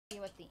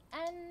you at the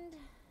end.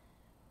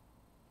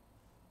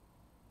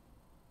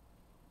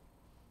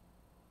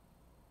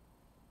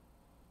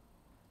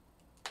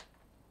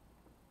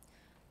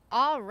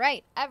 All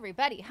right,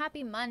 everybody,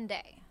 happy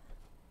Monday.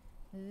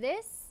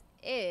 This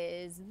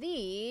is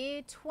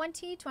the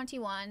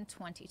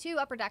 2021-22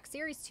 Upper Deck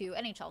Series 2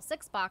 NHL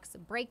 6-box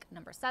break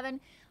number 7. I'm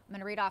going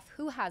to read off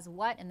who has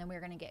what, and then we're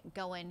going to get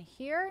going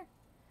here.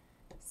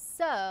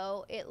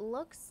 So it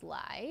looks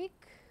like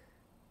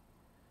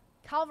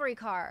Cavalry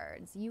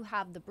cards. You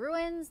have the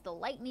Bruins, the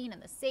Lightning,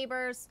 and the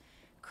Sabres.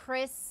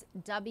 Chris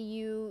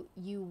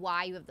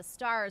W.U.Y. You have the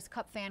Stars.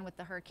 Cup fan with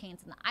the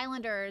Hurricanes and the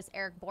Islanders.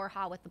 Eric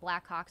Borja with the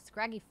Blackhawks.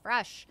 Greggy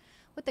Fresh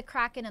with the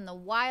Kraken and the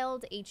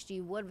Wild.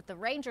 H.G. Wood with the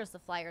Rangers, the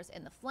Flyers,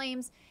 and the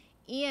Flames.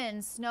 Ian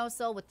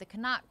Snowsill with the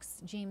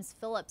Canucks. James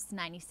Phillips,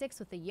 96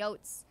 with the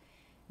Yotes.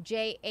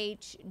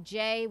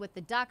 J.H.J. with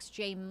the Ducks.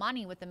 J.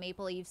 Money with the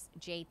Maple Leafs.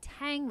 J.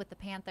 Tang with the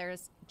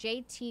Panthers.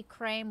 J.T.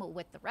 Crame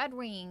with the Red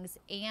Wings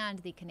and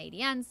the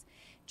Canadiens.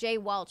 Jay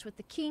Welch with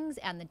the Kings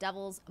and the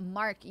Devils.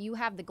 Mark, you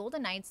have the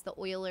Golden Knights, the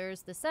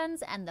Oilers, the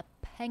Sens, and the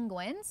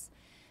Penguins.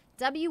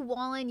 W.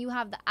 Wallen, you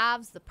have the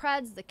Avs, the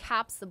Preds, the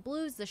Caps, the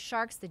Blues, the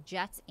Sharks, the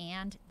Jets,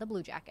 and the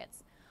Blue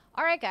Jackets.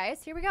 All right,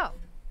 guys, here we go.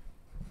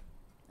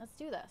 Let's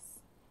do this.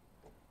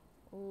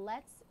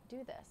 Let's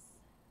do this.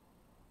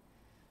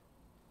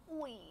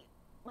 Wait,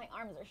 my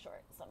arms are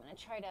short, so I'm going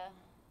to try to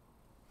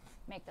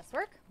make this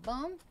work.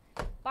 Boom.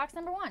 Box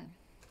number 1.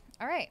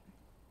 All right.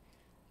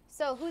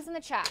 So who's in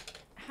the chat?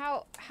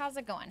 How's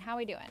it going? How are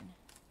we doing?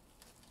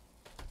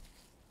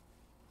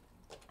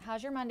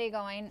 How's your Monday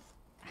going?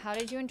 How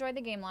did you enjoy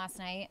the game last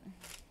night?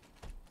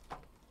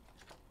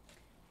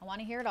 I want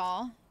to hear it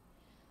all.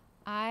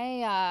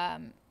 My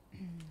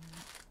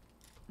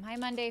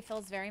Monday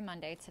feels very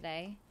Monday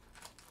today.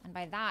 And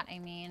by that, I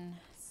mean,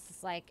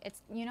 it's like, it's,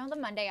 you know, the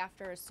Monday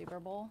after a Super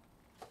Bowl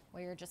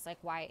where you're just like,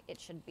 why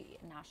it should be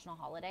a national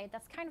holiday.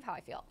 That's kind of how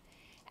I feel.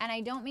 And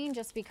I don't mean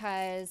just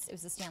because it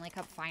was the Stanley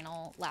Cup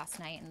final last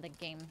night and the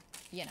game,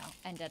 you know,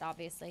 ended,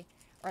 obviously,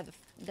 or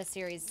the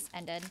series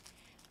ended.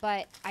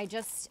 But I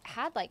just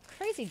had, like,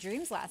 crazy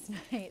dreams last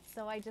night.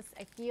 So I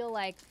feel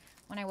like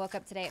when I woke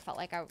up today, it felt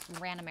like I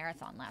ran a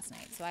marathon last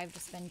night. So I've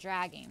just been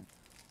dragging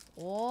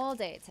all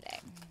day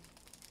today.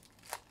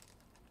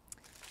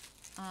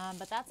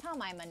 But that's how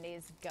my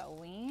Monday's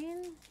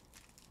going.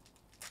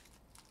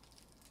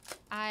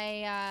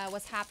 I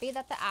was happy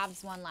that the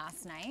Avs won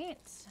last night.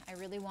 I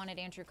really wanted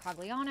Andrew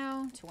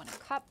Cogliano to win a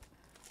cup,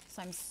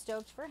 so I'm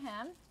stoked for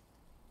him.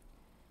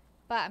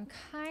 But I'm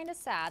kind of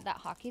sad that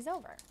hockey's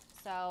over.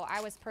 So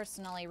I was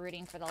personally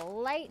rooting for the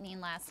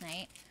Lightning last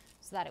night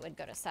so that it would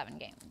go to 7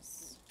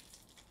 games.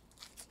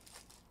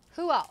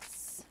 Who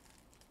else?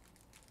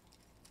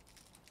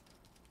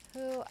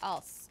 Who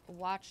else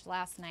watched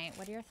last night?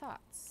 What are your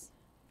thoughts?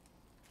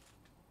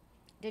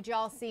 Did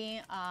y'all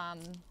see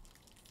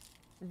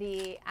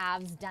the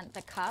Avs dent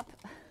the cup?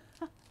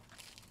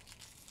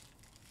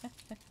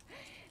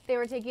 They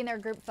were taking their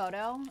group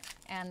photo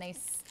and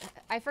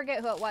I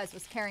forget who it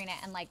was carrying it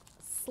and like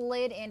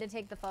slid in to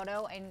take the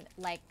photo and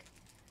like,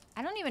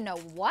 I don't even know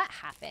what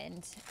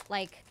happened.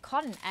 Like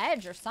caught an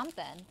edge or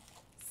something.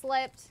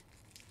 Slipped.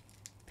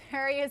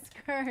 Perry is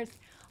cursed.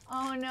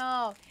 Oh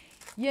no.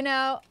 You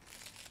know,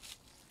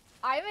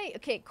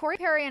 okay, Corey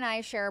Perry and I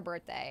share a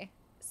birthday.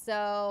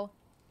 So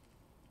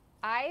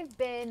I've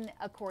been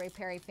a Corey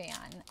Perry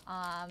fan,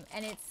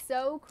 and it's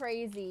so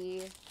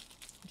crazy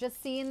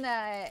just seeing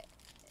the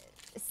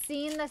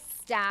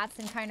stats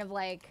and kind of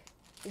like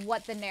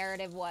what the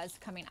narrative was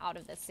coming out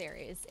of this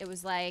series. It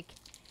was like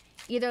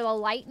either the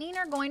Lightning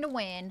are going to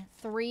win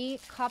 3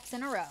 cups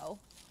in a row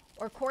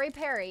or Corey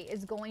Perry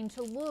is going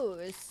to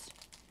lose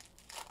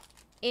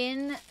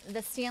in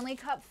the Stanley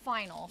Cup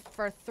final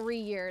for 3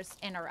 years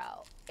in a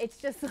row. It's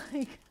just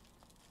like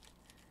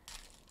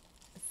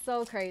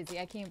so crazy.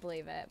 I can't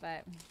believe it.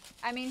 But,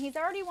 I mean, he's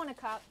already won a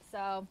cup,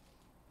 so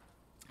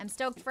I'm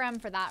stoked for him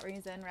for that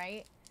reason,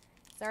 right?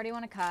 He's already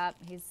won a cup.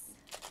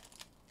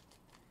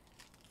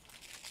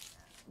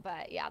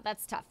 But, yeah,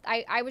 that's tough.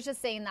 I was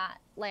just saying that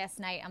last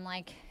night. I'm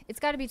like, it's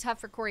got to be tough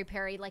for Corey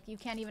Perry. Like, you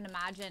can't even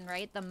imagine,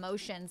 right, the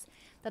emotions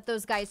that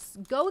those guys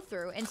go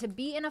through. And to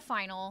be in a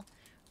final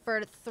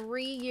for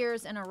 3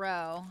 years in a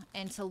row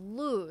and to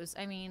lose,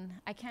 I mean,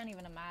 I can't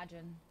even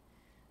imagine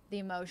the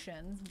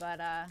emotions.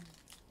 But,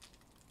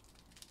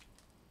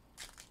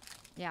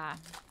 yeah,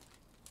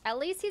 at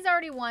least he's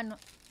already won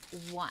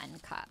 1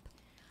 cup.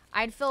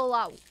 I'd feel a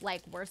lot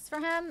like worse for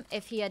him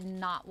if he had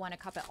not won a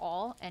cup at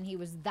all and he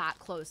was that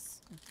close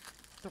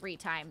 3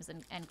 times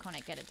and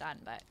couldn't get it done.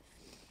 But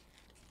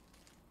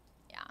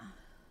yeah,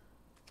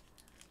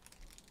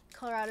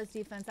 Colorado's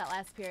defense that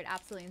last period,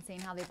 absolutely insane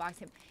how they boxed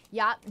him.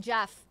 Yeah,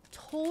 Jeff,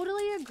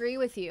 totally agree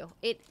with you.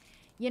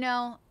 You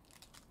know,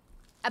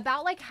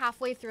 about like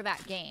halfway through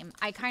that game,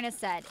 I kind of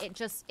said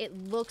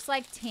it looks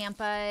like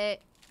Tampa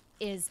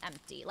is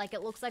empty. Like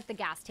it looks like the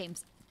gas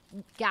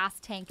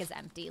tank is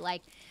empty.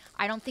 Like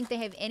I don't think they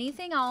have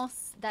anything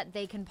else that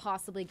they can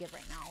possibly give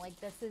right now. Like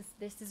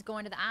this is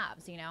going to the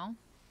Avs, you know?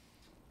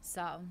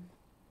 So, all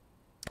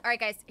right,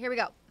 guys, here we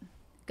go.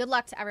 Good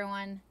luck to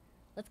everyone.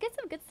 Let's get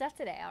some good stuff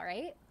today, all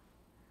right?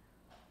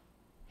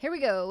 Here we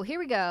go. Here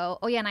we go.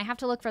 Oh, yeah, and I have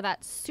to look for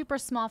that super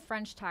small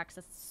French text.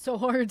 It's so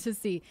hard to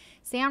see.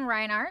 Sam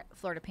Reinhart,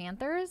 Florida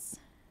Panthers.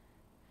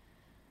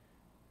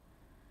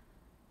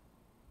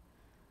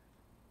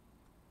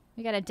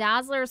 We got a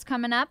Dazzlers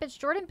coming up. It's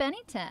Jordan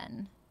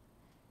Bennington.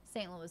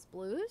 St. Louis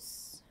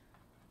Blues.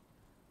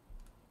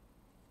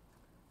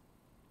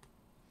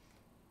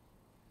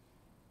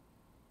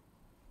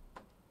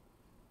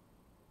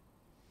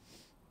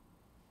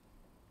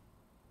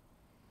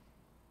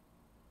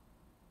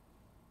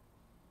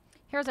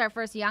 Here's our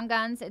first Young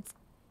Guns. It's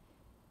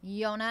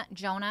Jonah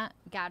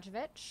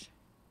Gadjevich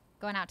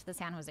going out to the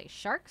San Jose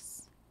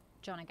Sharks.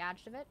 Jonah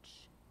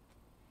Gadjevich.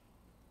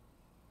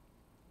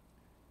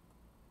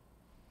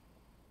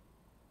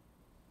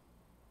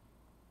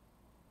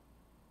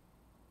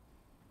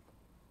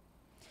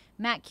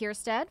 Matt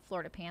Kierstead,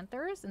 Florida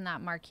Panthers, and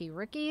that marquee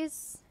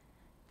rookies.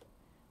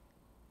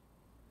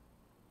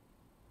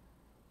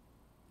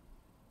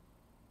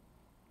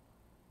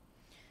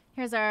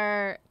 Here's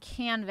our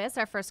canvas,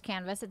 our first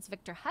canvas. It's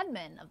Victor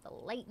Hedman of the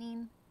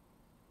Lightning.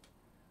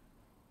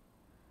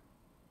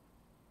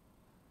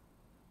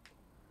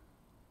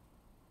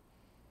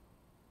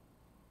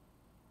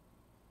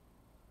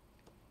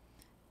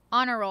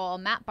 Honor roll,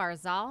 Matt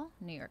Barzal,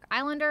 New York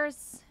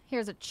Islanders.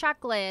 Here's a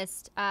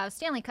checklist of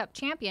Stanley Cup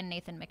champion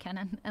Nathan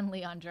McKinnon and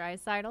Leon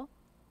Draisaitl.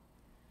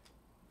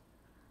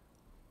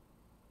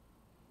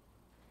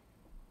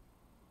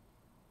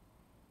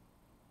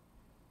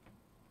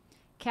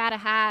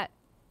 Catahat,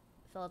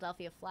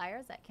 Philadelphia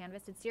Flyers, that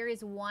canvas. Did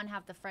Series 1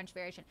 have the French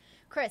variation?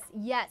 Chris,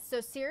 yes. So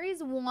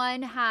Series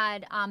 1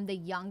 had the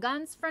Young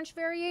Guns French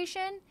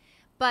variation.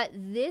 But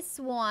this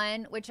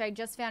one, which I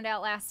just found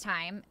out last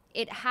time,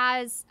 it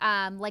has,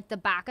 like the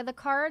back of the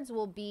cards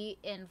will be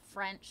in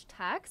French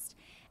text.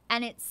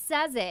 And it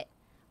says it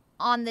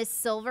on this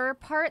silver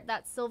part,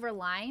 that silver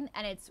line.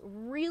 And it's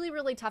really,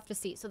 really tough to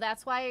see. So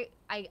that's why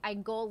I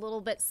go a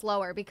little bit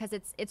slower, because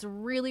it's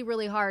really,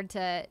 really hard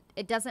to,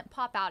 it doesn't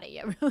pop out at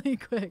you really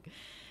quick.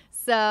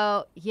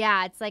 So,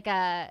 yeah, it's like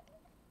a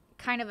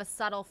kind of a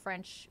subtle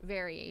French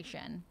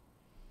variation.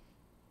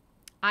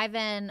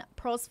 Ivan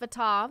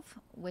Prosvetov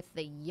with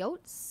the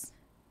Yotes.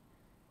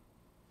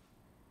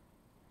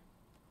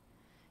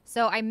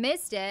 So I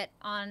missed it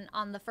on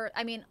the first.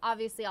 I mean,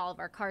 obviously all of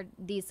our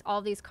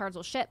all these cards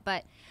will ship,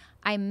 but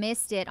I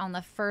missed it on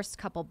the first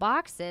couple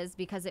boxes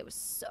because it was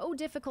so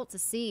difficult to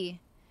see.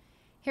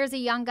 Here's a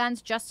Young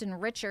Guns, Justin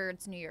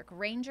Richards, New York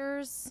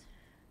Rangers.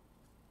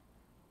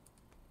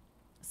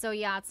 So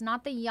yeah, it's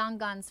not the Young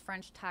Guns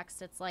French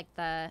text. It's like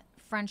the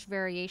French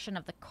variation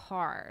of the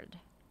card.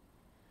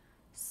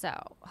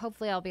 So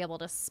hopefully I'll be able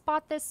to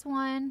spot this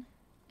one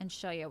and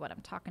show you what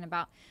I'm talking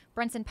about.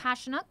 Brenton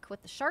Pashanuk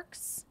with the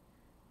Sharks.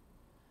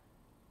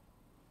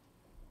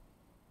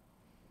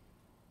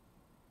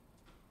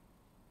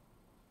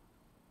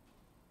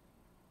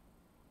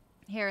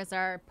 Here is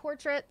our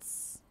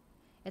portraits.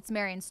 It's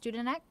Marian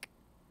Studenek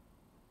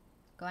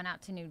going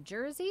out to New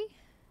Jersey.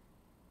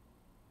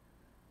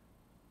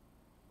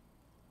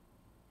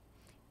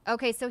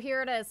 Okay, so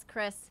here it is,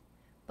 Chris,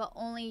 but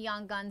only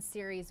Young Guns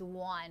Series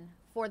 1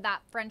 for that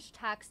French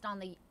text on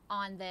the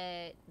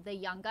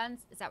Young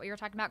Guns. Is that what you were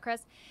talking about,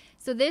 Chris?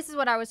 So this is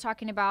what I was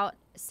talking about.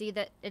 See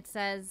that it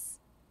says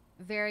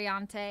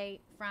Variante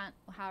front.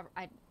 How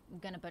I'm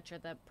going to butcher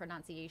the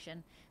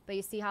pronunciation, but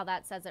you see how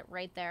that says it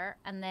right there.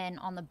 And then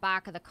on the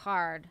back of the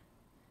card,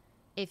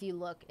 if you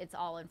look, it's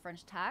all in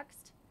French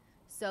text.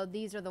 So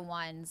these are the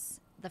ones,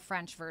 the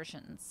French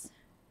versions.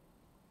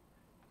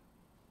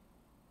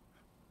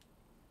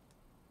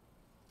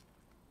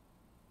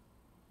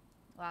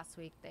 Last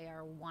week they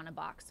are one a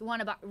box.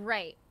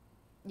 Right.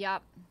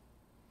 Yep.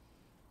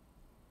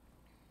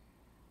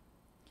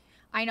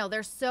 I know.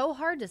 They're so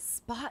hard to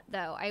spot,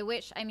 though.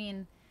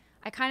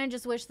 I kind of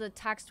just wish the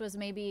text was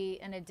maybe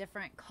in a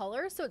different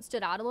color so it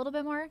stood out a little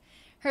bit more.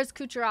 Here's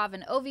Kucherov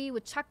and Ovi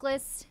with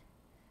checklist.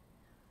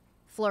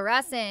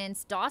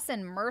 Fluorescence,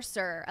 Dawson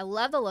Mercer. I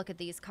love the look at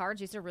these cards.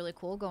 These are really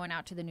cool, going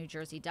out to the New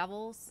Jersey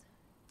Devils.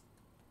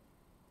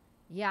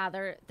 Yeah,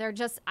 they're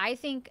just, I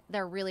think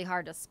they're really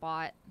hard to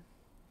spot.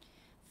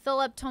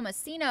 Philip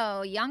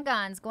Tomasino, Young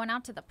Guns, going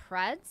out to the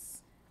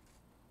Preds.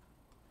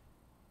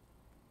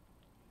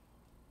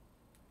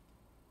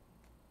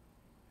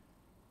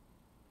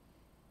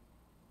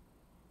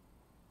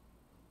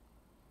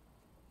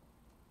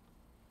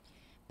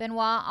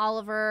 Benoit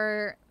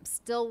Oliver,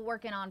 still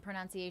working on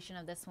pronunciation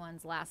of this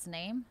one's last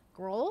name.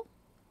 Grohl.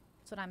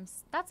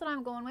 That's what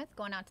I'm going with.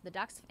 Going out to the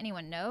Ducks. If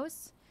anyone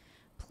knows,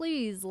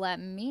 please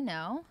let me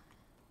know.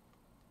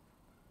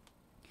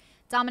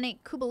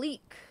 Dominic Kubalik.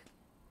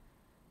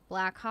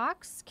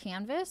 Blackhawks,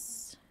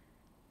 canvas.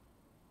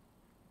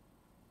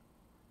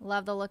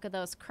 Love the look of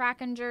those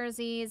Kraken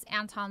jerseys.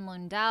 Anton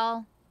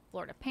Lundell,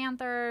 Florida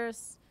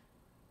Panthers.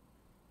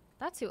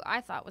 That's who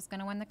I thought was going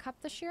to win the Cup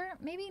this year.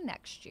 Maybe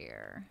next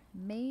year.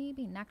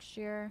 Maybe next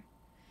year.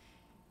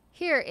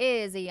 Here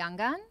is a Young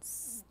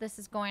Guns. This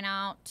is going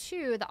out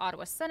to the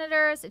Ottawa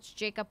Senators. It's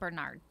Jacob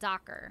Bernard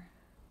Docker.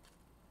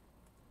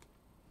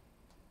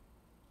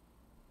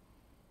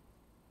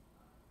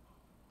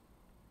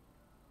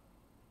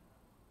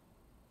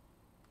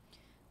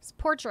 Cards.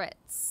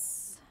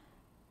 Portraits.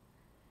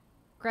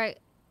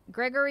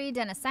 Gregory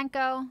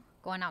Denisenko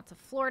going out to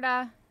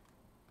Florida.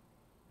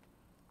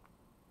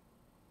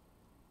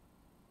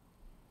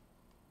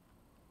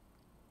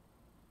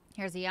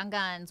 Here's the Young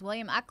Guns.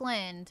 William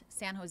Eklund,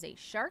 San Jose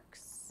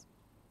Sharks.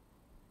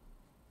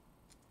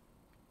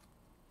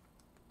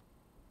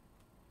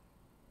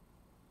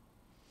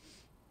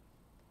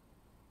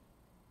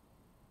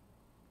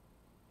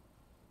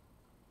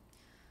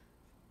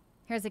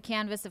 Here's a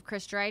canvas of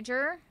Chris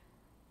Dreiger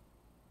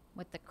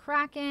with the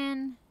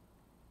Kraken.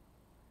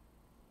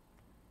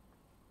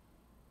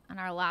 And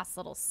our last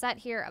little set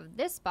here of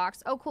this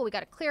box. Oh, cool. We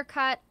got a clear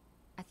cut.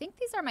 I think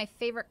these are my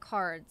favorite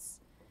cards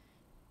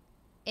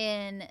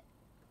in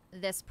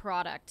this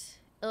product.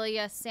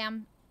 Ilya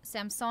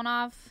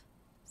Samsonov.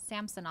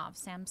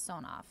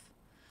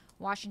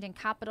 Washington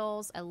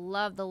Capitals. I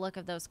love the look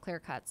of those clear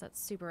cuts.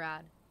 That's super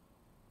rad.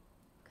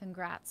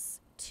 Congrats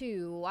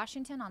to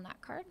Washington on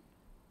that card.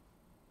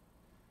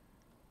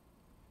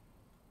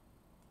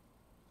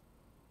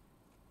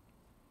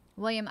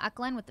 William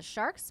Eklund with the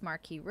Sharks.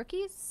 Marquee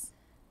rookies.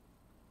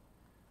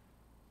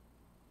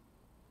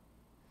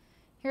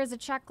 Here's a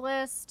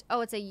checklist.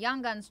 Oh, it's a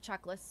Young Guns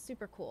checklist.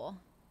 Super cool.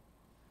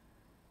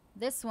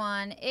 This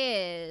one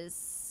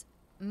is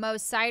Mo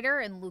Sider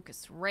and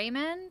Lucas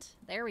Raymond.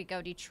 There we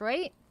go,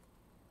 Detroit.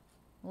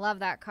 Love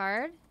that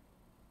card.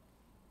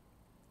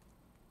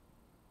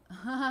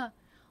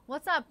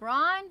 What's up,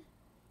 Ron?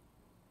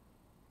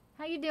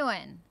 How you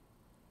doing?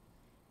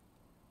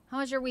 How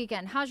was your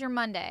weekend? How's your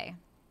Monday?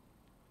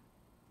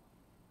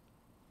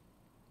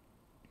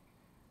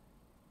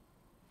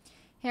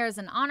 Here's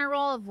an honor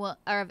roll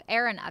of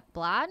Aaron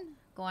Ekblad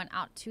going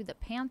out to the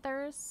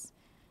Panthers.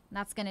 And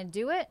that's going to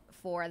do it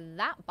for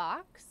that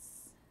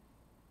box.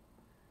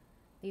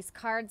 These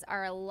cards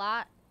are a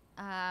lot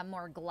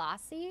more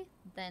glossy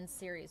than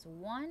Series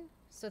 1.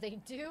 So they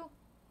do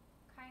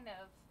kind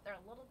of, they're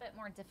a little bit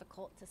more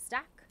difficult to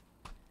stack.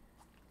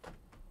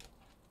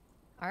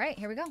 All right,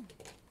 here we go.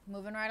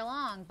 Moving right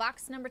along.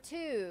 Box number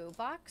 2.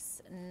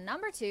 Box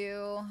number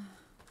 2.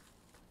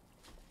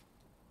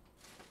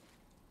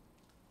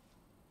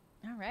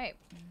 All right.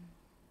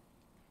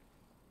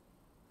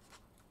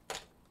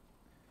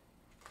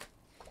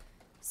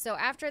 So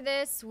after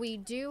this, we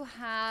do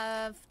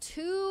have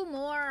 2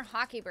 more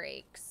hockey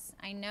breaks.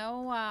 I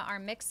know our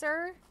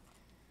mixer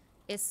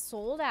is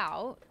sold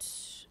out,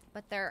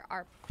 but there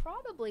are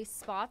probably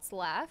spots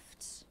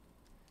left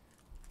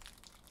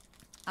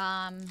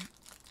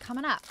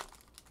coming up.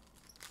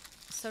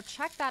 So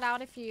check that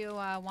out if you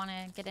want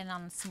to get in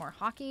on some more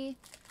hockey.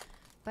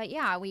 But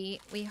yeah, we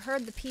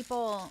heard the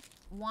people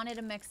wanted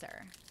a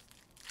mixer.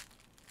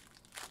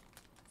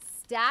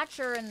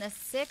 Stature in the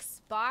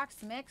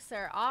 6-box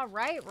mixer. All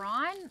right,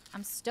 Ron.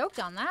 I'm stoked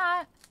on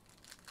that.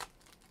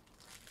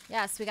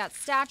 Yes, we got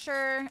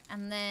Stature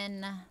and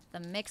then the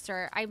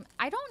mixer. I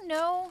don't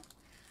know.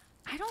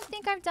 I don't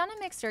think I've done a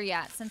mixer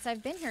yet since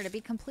I've been here, to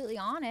be completely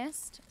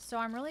honest. So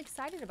I'm really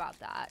excited about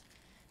that.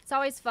 It's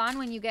always fun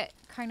when you get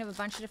kind of a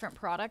bunch of different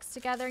products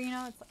together. You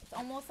know, it's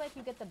almost like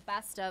you get the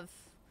best of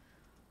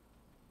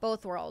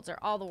both worlds, or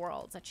all the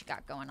worlds that you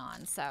got going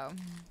on. So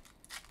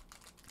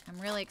I'm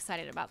really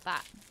excited about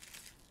that.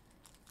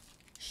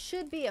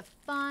 Should be a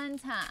fun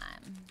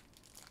time.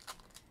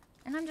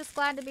 And I'm just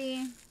glad to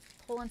be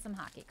pulling some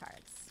hockey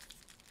cards,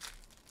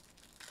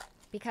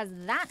 because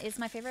that is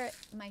my favorite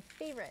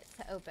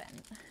to open.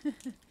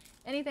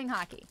 Anything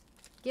hockey.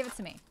 Give it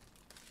to me.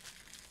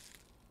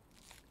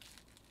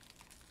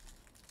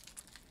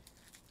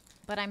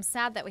 But I'm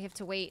sad that we have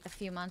to wait a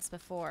few months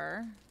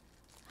before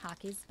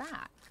hockey's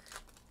back.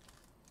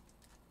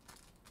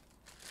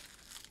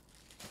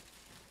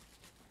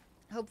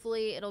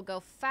 Hopefully it'll go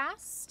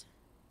fast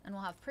and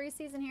we'll have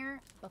preseason here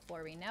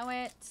before we know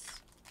it.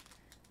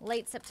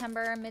 Late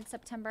September,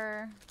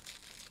 mid-September.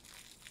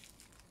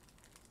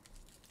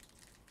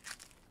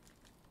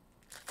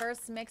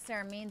 First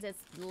mixer means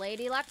it's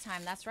Lady Luck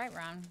time. That's right,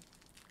 Ron.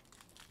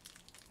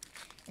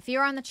 If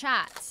you're on the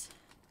chat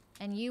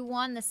and you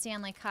won the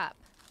Stanley Cup,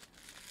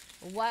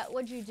 what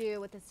would you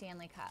do with the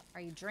Stanley Cup?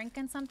 Are you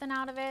drinking something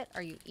out of it?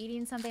 Are you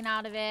eating something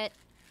out of it?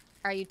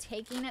 Are you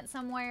taking it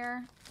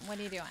somewhere? What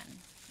are you doing?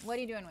 What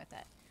are you doing with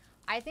it?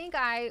 I think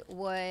I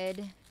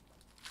would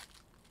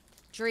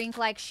drink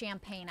like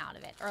champagne out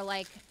of it, or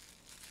like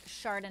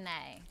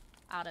Chardonnay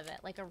out of it,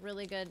 like a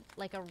really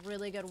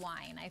good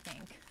wine, I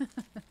think.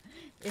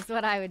 Is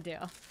what I would do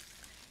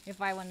if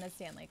I won the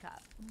Stanley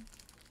Cup.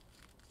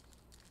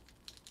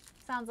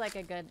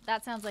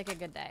 That sounds like a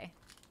good day.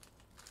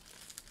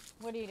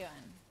 What are you doing?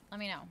 Let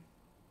me know.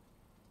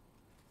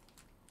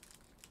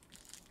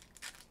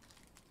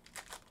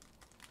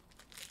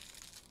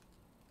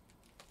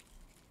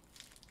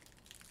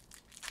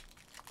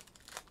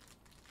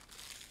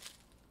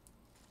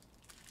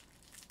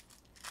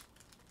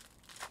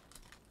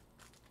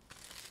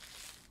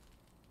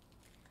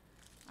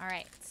 All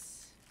right.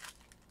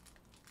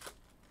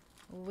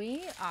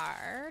 We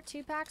are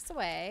 2 packs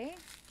away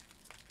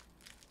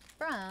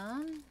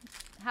from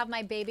have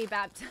my baby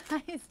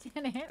baptized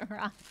in it,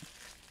 Ron.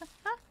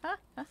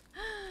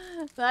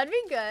 That'd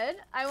be good.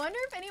 I wonder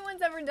if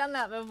anyone's ever done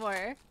that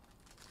before.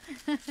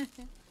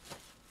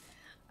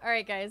 All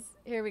right, guys,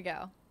 here we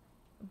go.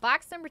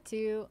 Box number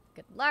 2.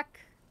 Good luck.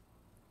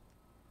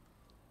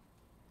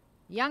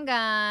 Young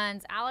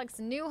Guns, Alex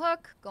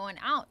Newhook going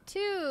out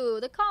to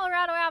the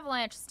Colorado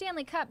Avalanche,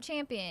 Stanley Cup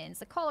champions,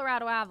 the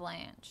Colorado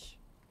Avalanche.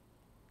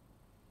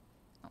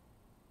 Oh.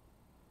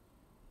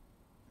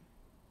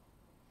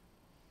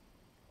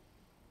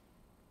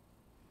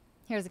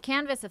 Here's a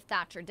canvas of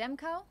Thatcher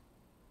Demko,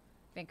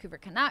 Vancouver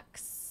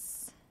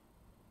Canucks.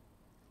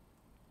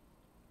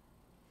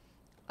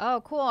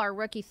 Oh, cool. Our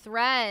rookie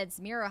threads.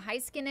 Miro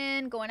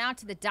Heiskanen going out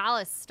to the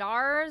Dallas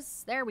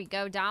Stars. There we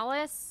go,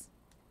 Dallas.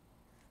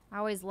 I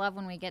always love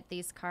when we get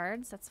these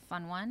cards. That's a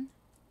fun one.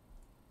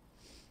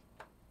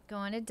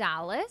 Going to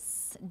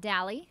Dallas.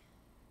 Dally.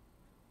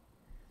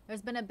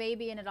 There's been a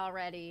baby in it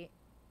already.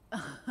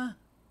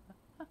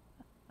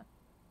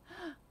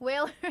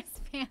 Whalers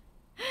fan.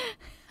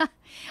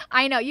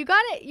 I know. You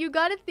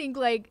gotta think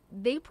like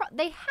they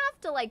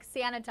have to like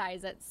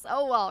sanitize it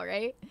so well,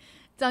 right?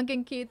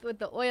 Duncan Keith with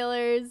the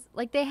Oilers.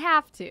 Like they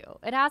have to.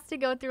 It has to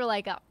go through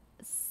like a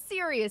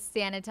serious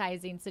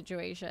sanitizing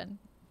situation.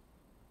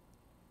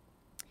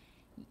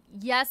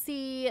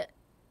 Jesse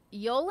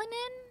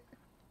Jolinen?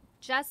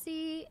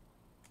 Jesse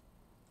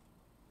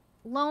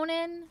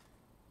Lonen?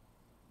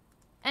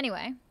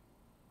 Anyway,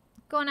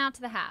 going out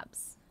to the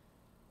Habs.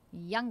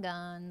 Young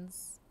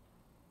Guns.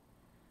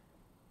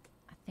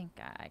 I think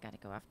I got to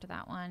go after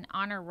that one.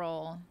 Honor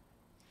Roll.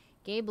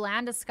 Gabe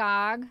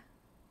Landeskog.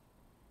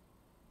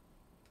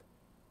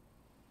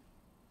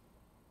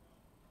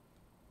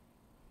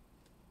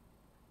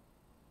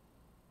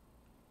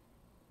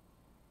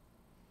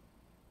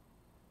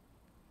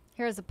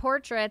 Here's the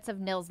portraits of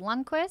Nils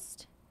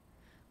Lundqvist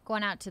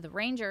going out to the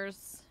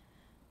Rangers.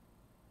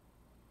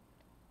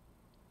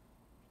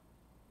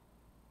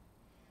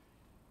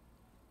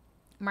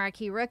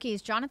 Marquee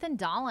rookies, Jonathan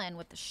Dahlen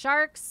with the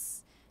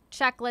Sharks.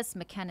 Checklist,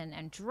 McKinnon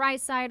and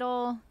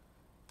Draisaitl.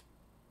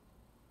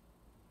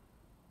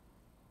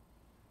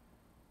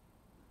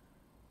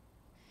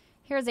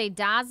 Here's a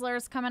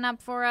Dazzlers coming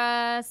up for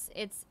us.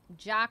 It's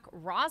Jack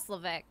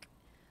Roslovic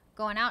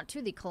going out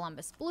to the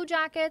Columbus Blue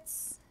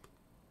Jackets.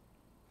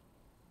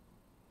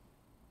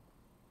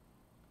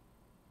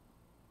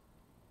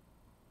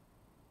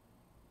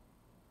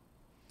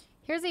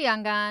 Here's a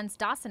Young Guns.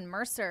 Dawson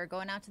Mercer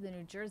going out to the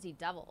New Jersey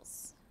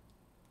Devils.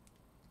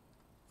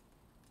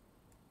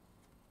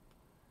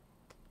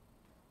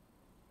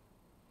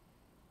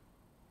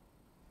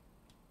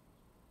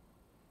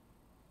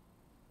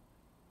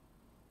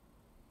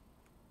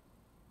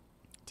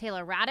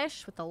 Taylor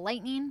Radish with the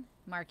Lightning.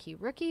 Marquee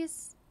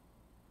rookies.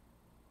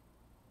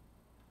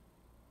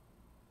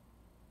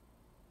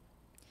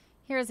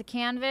 Here's a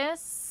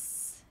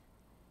canvas.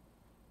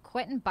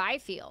 Quentin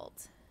Byfield.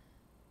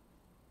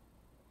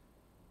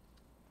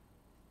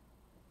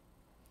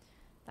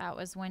 That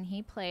was when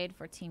he played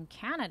for Team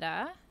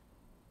Canada.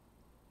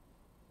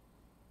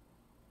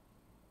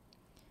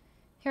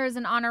 Here's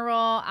an honor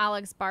roll,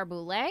 Alex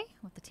Barboulay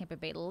with the Tampa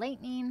Bay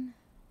Lightning.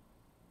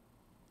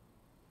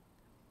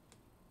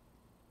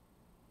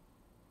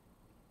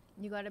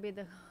 You got to be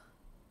the...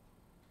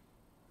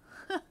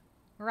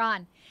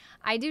 Ron,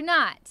 I do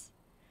not.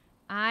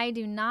 I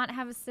do not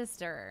have a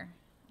sister.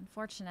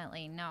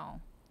 Unfortunately, no.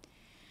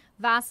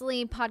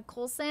 Vasily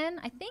Podkolzin,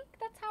 I think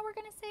that's how we're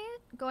going to say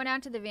it. Going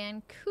out to the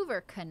Vancouver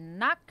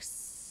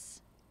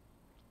Canucks.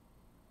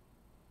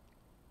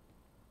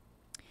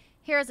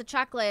 Here's a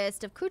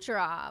checklist of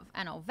Kucherov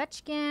and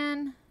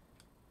Ovechkin.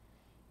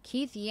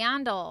 Keith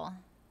Yandel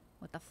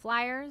with the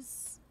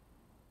Flyers.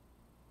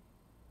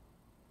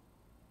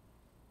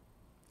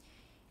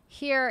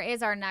 Here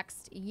is our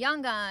next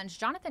Young Guns,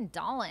 Jonathan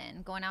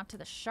Dahlen going out to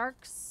the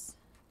Sharks.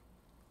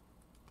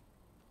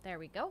 There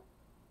we go.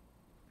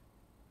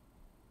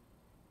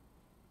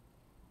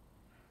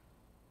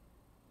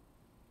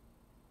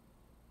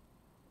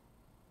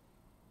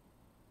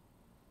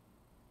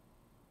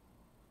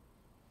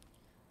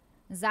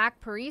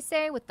 Zach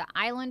Parise with the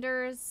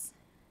Islanders.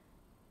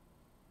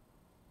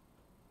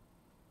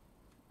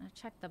 I'll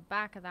check the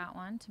back of that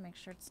one to make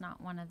sure it's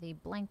not one of the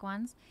blank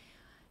ones.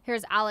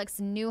 Here's Alex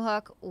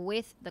Newhook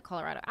with the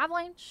Colorado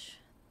Avalanche.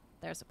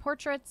 There's the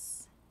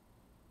portraits.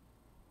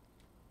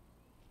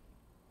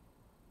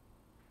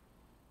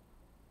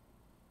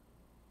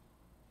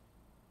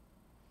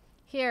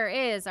 Here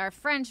is our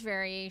French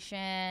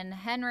variation,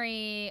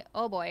 Henry,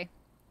 oh boy,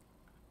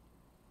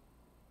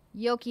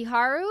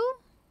 Yokiharu,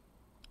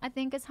 I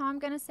think is how I'm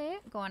going to say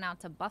it, going out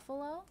to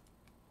Buffalo.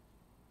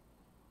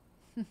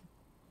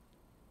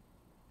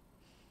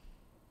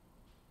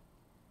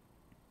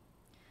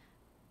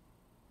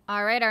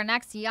 All right, our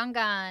next Young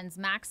Guns,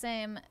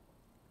 Maxim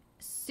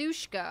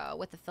Sushko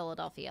with the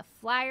Philadelphia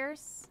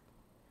Flyers.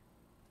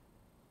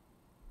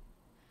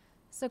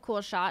 It's a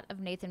cool shot of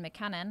Nathan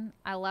McKinnon.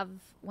 I love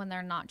when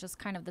they're not just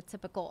kind of the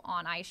typical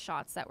on-ice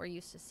shots that we're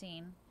used to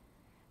seeing.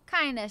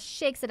 Kind of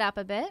shakes it up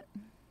a bit.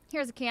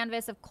 Here's a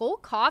canvas of Cole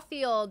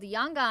Caulfield,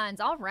 Young Guns.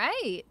 All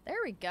right, there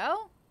we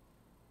go.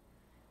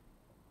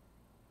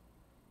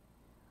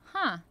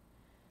 Huh.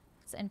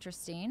 It's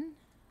interesting.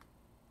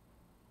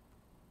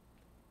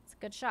 It's a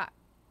good shot.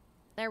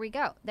 There we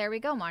go. There we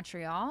go,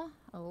 Montreal.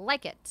 I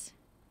like it.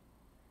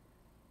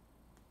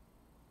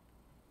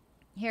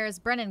 Here's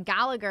Brendan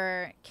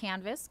Gallagher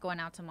canvas going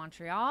out to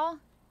Montreal.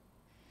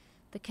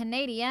 The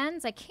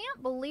Canadiens, I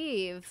can't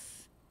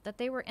believe that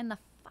they were in the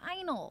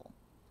final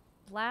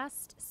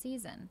last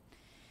season.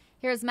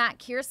 Here's Matt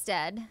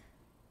Kierstead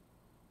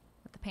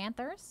with the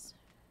Panthers.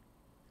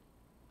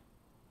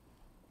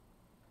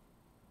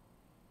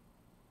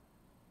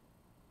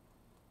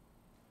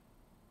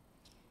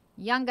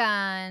 Young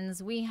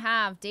Guns, we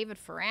have David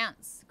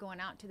Ferrance going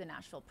out to the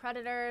Nashville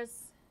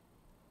Predators.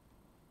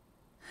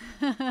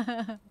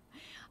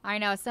 I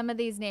know some of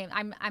these names,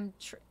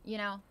 you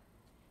know,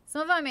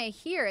 some of them I may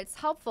hear. It's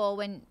helpful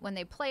when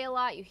they play a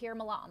lot. You hear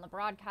them a lot on the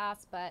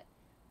broadcast, but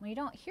when you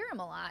don't hear them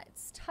a lot,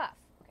 it's tough.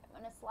 Okay,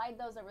 I'm going to slide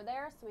those over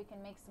there so we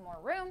can make some more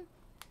room.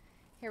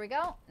 Here we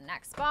go.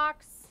 Next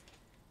box.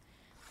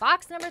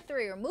 Box number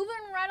 3. We're moving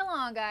right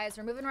along, guys.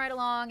 We're moving right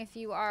along. If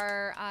you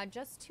are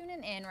just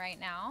tuning in right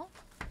now,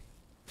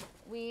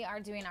 we are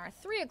doing our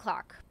 3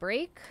 o'clock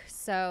break.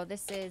 So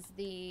this is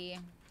the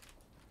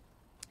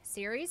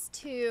Series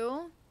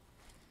 2.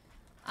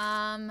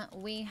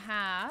 We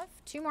have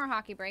 2 more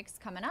hockey breaks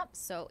coming up.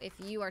 So if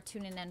you are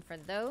tuning in for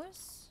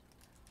those,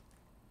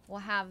 we'll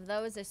have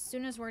those as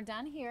soon as we're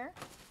done here.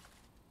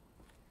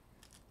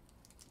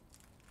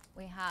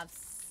 We have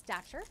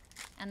Stature,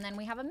 and then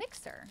we have a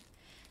mixer.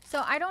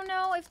 So I don't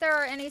know if there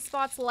are any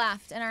spots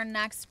left in our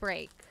next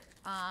break.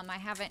 I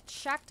haven't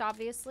checked,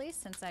 obviously,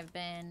 since I've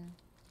been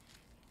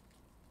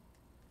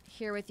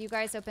here with you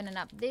guys opening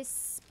up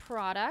this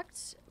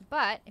product.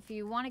 But if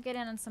you want to get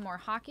in on some more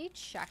hockey,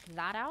 check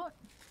that out,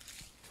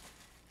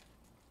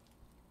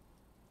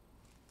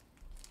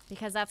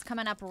 because that's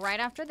coming up right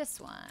after this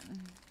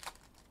one.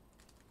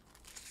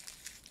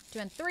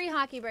 Doing 3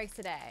 hockey breaks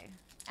today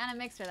and a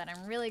mixer that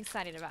I'm really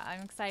excited about.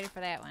 I'm excited for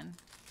that one.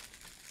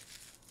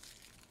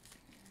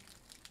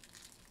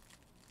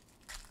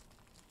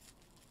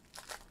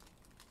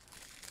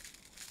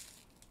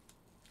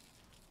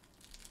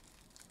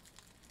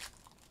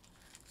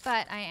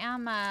 But I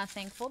am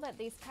thankful that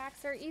these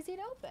packs are easy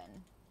to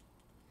open.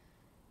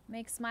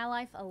 Makes my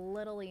life a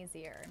little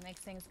easier. It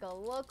makes things go a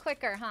little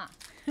quicker, huh?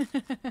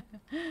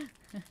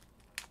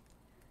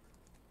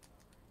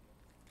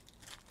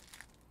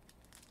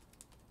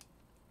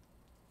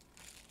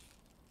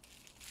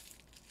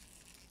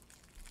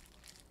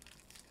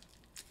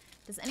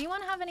 Does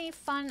anyone have any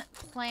fun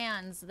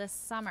plans this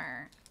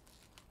summer?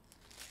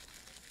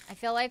 I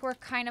feel like we're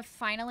kind of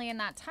finally in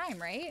that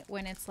time, right?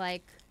 When it's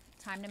like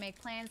time to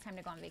make plans, time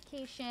to go on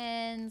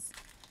vacations.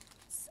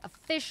 It's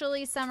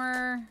officially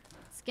summer.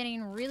 It's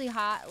getting really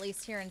hot, at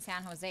least here in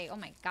San Jose. Oh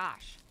my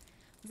gosh.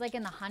 It's like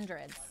in the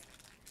hundreds.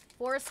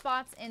 4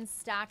 spots in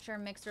Stature.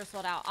 Mixer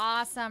sold out.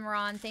 Awesome,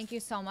 Ron. Thank you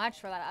so much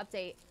for that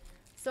update.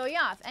 So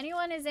yeah, if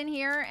anyone is in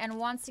here and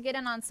wants to get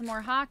in on some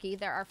more hockey,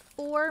 there are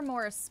 4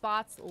 more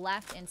spots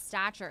left in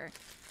Stature.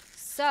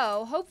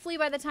 So hopefully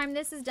by the time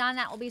this is done,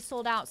 that will be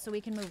sold out so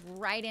we can move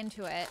right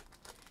into it.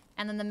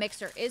 And then the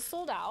mixer is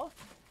sold out.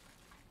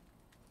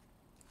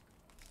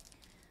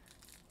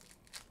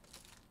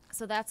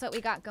 So that's what we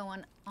got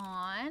going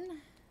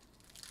on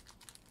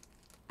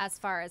as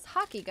far as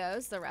hockey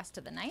goes the rest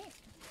of the night.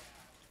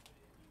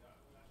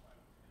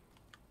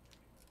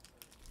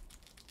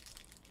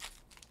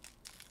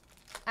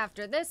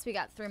 After this, we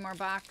got 3 more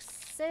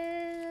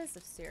boxes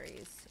of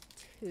Series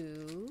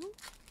 2.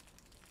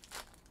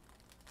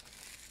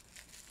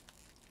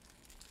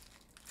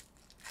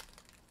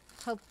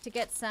 Hope to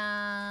get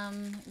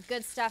some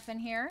good stuff in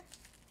here.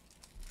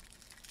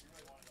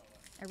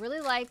 I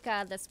really like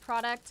this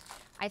product.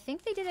 I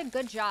think they did a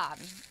good job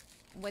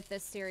with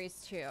this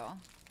Series 2.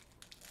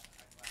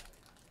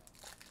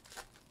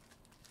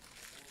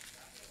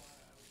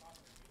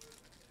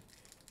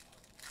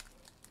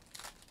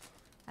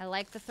 I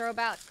like the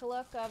throwback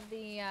look of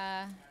the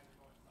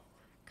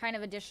kind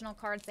of additional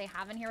cards they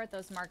have in here with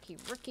those marquee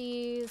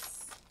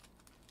rookies.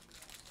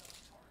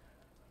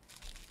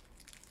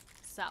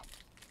 So,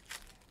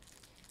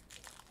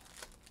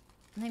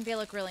 I think they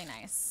look really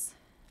nice.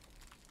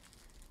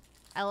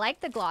 I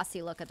like the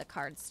glossy look of the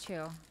cards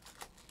too.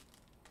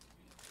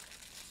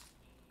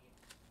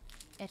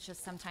 It's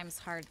just sometimes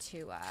hard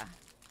to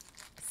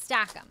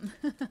stack them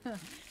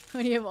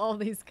when you have all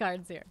these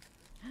cards here.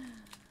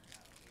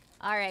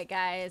 All right,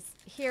 guys,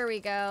 here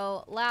we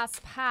go.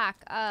 Last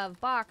pack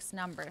of box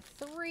number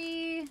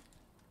 3.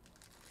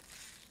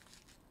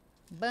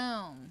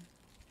 Boom.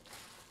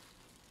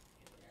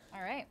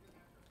 All right.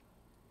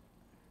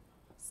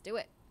 Let's do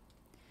it.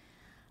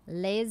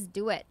 Let's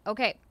do it.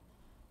 Okay.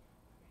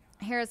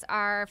 Here's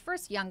our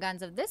first Young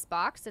Guns of this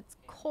box. It's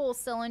Cole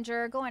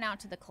Sillinger going out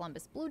to the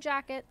Columbus Blue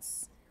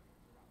Jackets.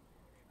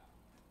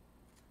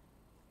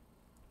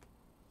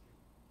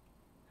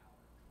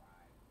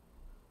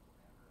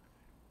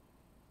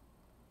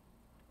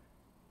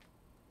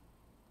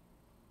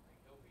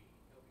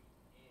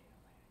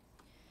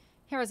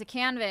 Here was a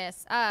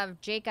canvas of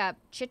Jacob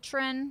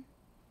Chychrun.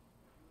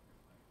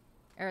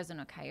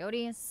 Arizona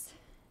Coyotes.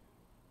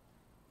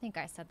 I think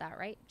I said that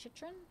right.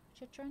 Chitrin?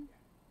 Chitrin?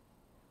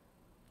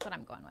 That's what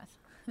I'm going with.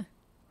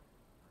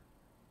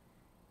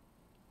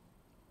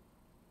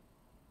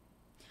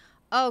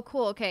 Oh,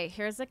 cool. Okay,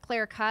 here's a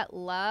clear cut.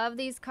 Love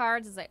these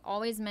cards, as I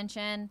always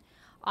mention.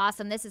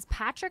 Awesome. This is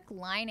Patrick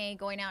Laine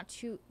going out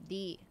to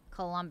the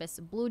Columbus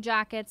Blue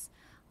Jackets.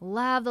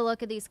 Love the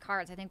look of these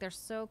cards. I think they're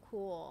so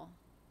cool.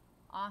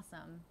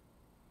 Awesome.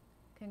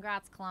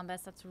 Congrats,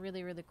 Columbus. That's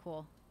really, really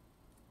cool.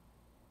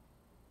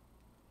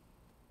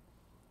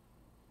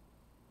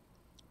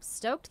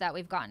 Stoked that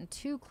we've gotten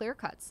 2 clear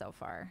cuts so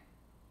far.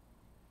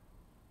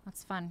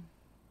 That's fun.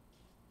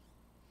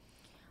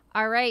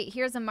 All right,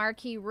 here's a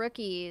marquee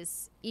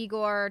rookies.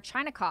 Igor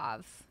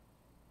Chinakhov.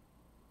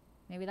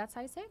 Maybe that's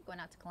how you say it. Going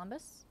out to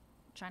Columbus.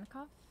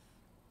 Chinakhov.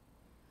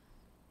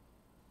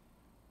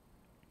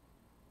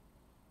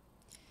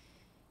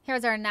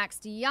 Here's our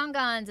next Young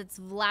Guns. It's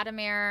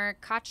Vladimir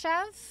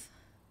Kachev.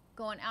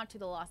 Going out to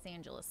the Los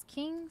Angeles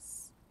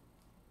Kings.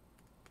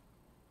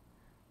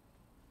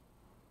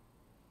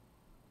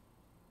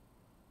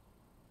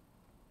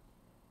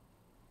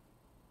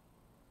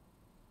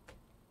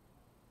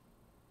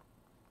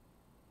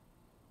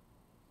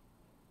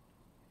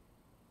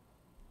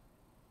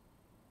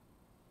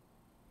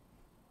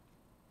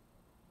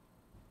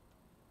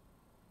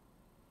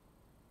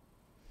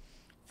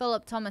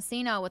 Philip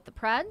Tomasino with the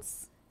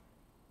Preds.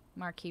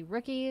 Marquee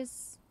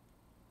rookies.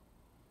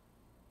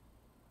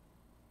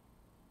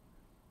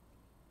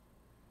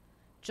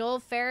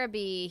 Joel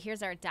Farabee.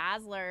 Here's our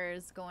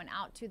Dazzlers going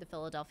out to the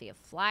Philadelphia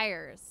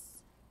Flyers.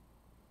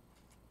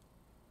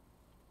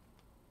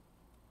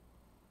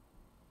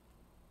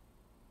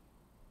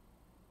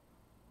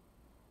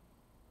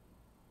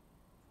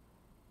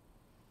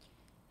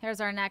 Here's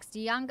our next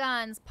Young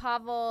Guns.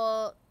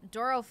 Pavel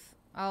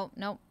Dorofeyev.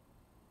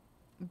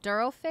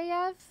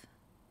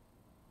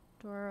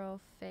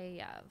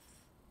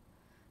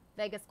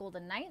 Vegas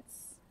Golden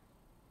Knights.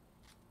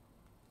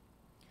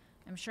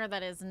 I'm sure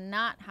that is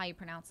not how you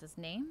pronounce his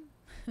name.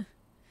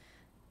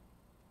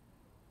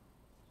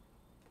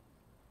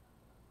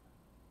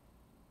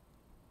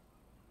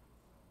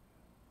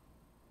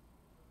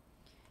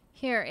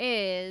 Here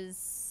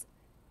is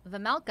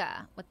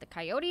Vamelka with the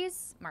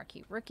Coyotes.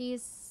 Marquee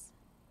rookies.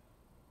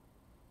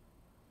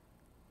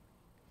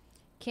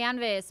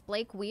 Canvas,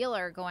 Blake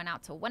Wheeler going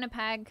out to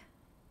Winnipeg.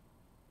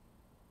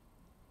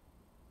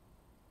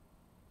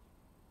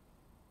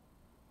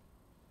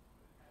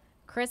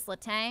 Chris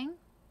Letang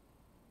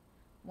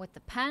with the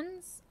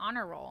Pens.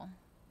 Honor roll.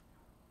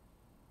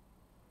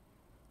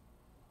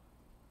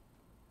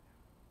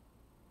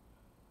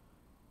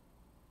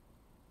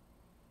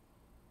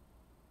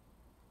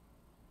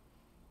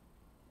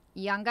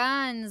 Young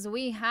Guns,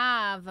 we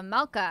have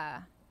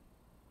Vamelka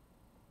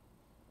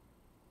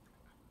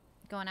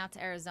going out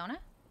to Arizona.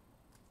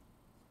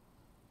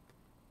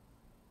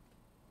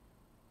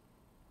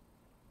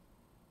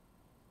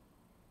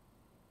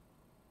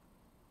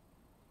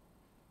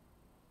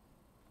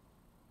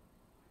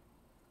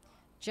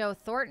 Joe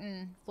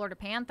Thornton, Florida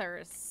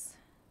Panthers.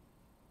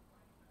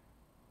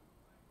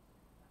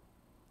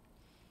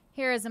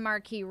 Here is a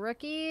marquee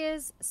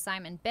rookies.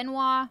 Simon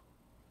Benoit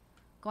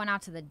going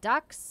out to the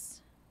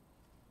Ducks.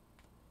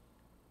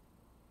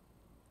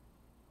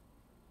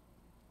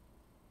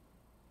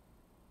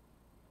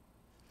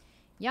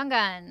 Young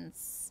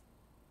Guns.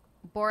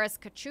 Boris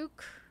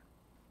Kachuk.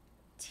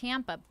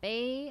 Tampa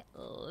Bay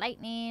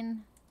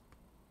Lightning.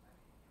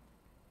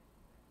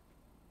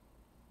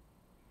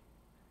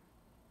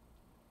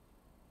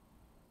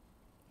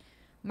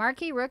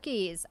 Marquee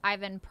rookies,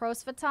 Ivan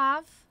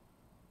Prosvetov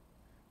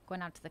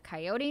going out to the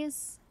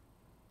Coyotes.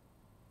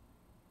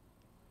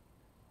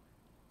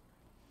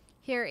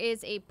 Here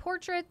is a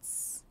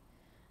portraits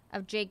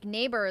of Jake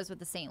Neighbors with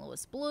the St.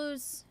 Louis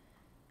Blues.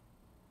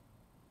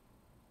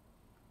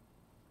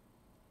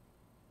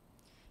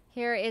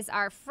 Here is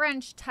our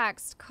French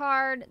text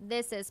card.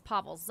 This is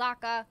Pavel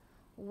Zacha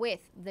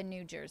with the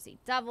New Jersey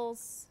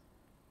Devils.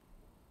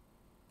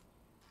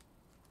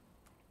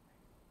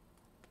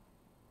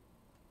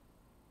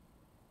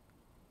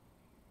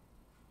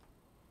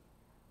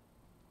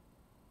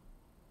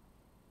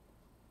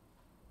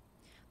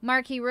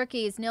 Marquee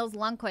rookies, Nils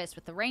Lundqvist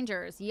with the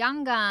Rangers.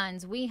 Young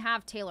Guns, we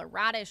have Taylor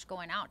Radish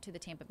going out to the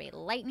Tampa Bay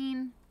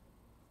Lightning.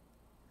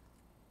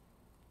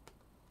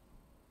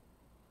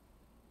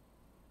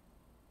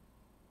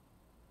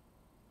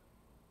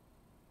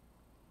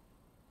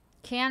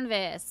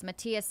 Canvas,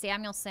 Matthias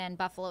Samuelsson,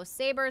 Buffalo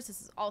Sabres.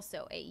 This is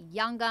also a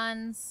Young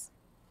Guns.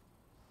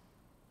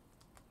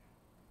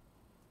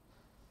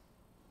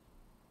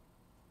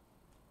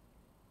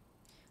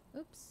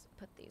 Oops,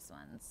 put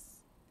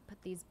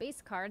these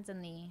base cards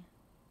in the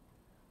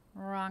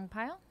wrong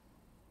pile.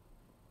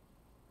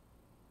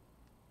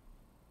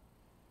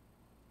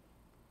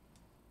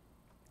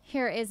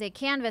 Here is a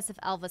canvas of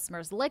Elvis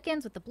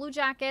Merzlikins with the Blue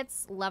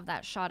Jackets. Love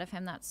that shot of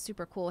him. That's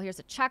super cool. Here's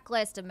a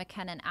checklist of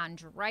McKinnon and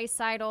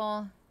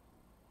Draisaitl.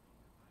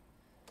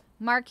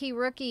 Marquee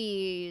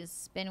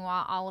rookies,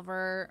 Benoit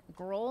Oliver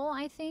Grohl,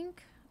 I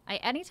think.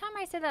 Anytime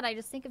I say that, I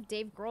just think of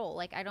Dave Grohl.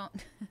 Like, I don't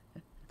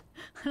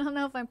I don't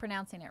know if I'm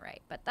pronouncing it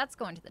right, but that's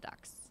going to the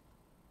Ducks.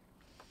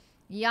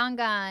 Young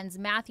Guns,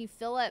 Matthew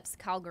Phillips,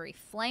 Calgary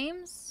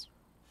Flames.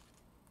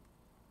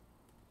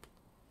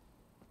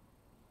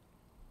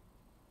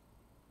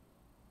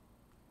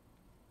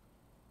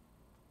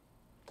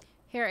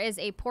 Here is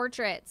a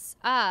portraits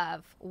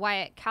of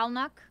Wyatt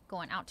Kalynuk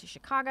going out to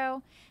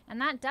Chicago. And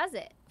that does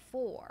it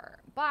for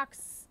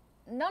box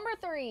number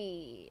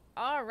 3.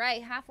 All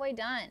right, halfway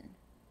done.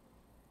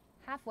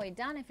 Halfway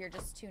done if you're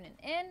just tuning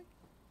in.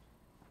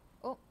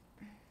 Oh.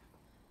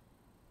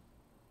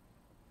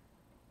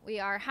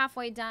 We are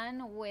halfway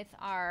done with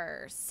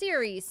our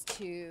Series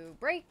 2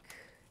 break.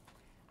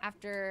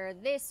 After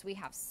this, we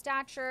have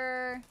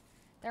Stature.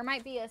 There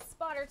might be a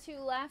spot or two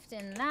left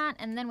in that.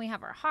 And then we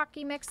have our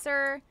hockey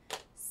mixer.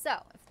 So,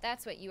 if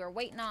that's what you are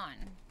waiting on,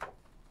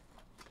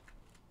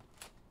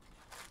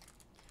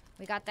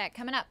 we got that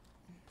coming up.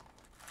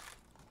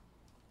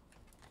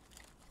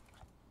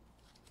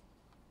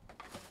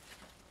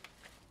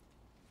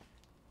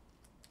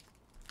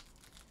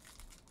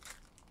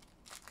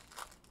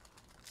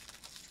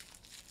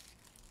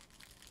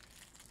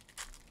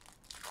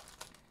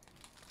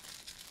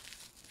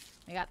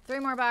 We got 3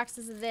 more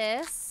boxes of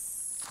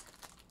this.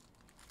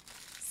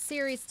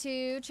 Series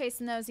 2,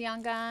 chasing those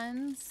Young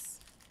Guns.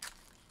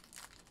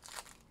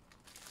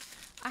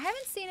 I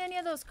haven't seen any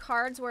of those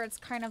cards where it's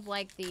kind of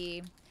like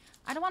the,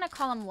 I don't want to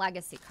call them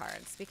legacy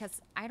cards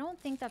because I don't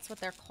think that's what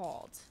they're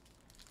called.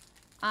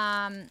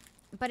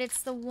 But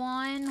it's the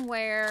one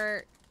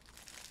where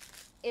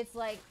it's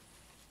like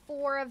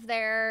 4 of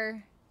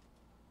their,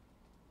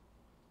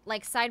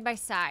 like side by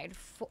side,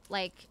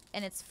 like,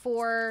 and it's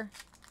 4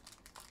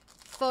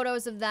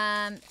 photos of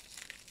them,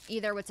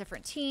 either with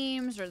different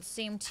teams or the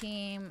same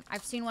team.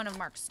 I've seen one of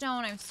Mark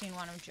Stone. I've seen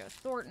one of Joe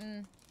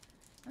Thornton.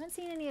 I haven't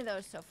seen any of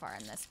those so far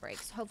in this break,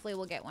 so hopefully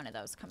we'll get one of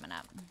those coming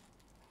up.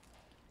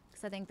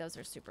 Because I think those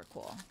are super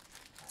cool.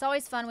 It's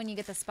always fun when you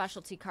get the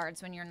specialty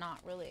cards when you're not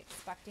really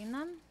expecting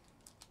them.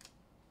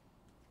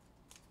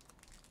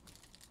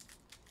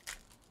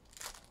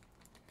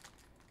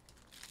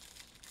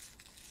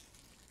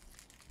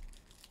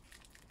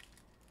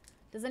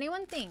 Does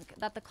anyone think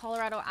that the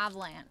Colorado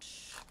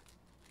Avalanche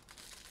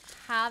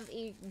have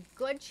a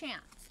good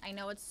chance? I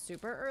know it's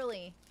super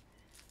early.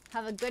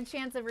 Have a good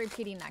chance of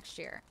repeating next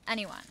year.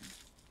 Anyone?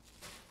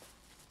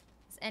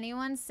 Does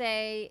anyone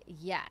say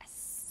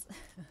yes?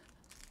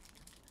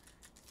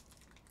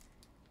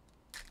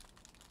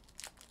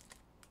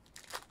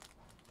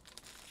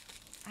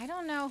 I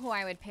don't know who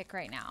I would pick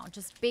right now.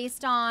 Just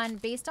based on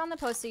the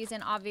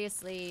postseason,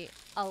 obviously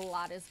a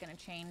lot is going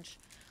to change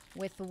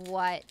with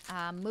what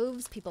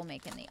moves people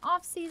make in the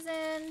off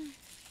season.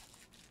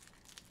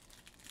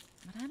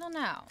 But I don't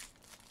know.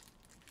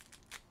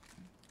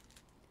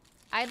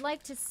 I'd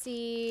like to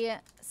see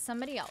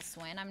somebody else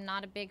win. I'm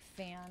not a big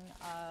fan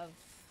of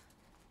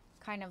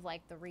kind of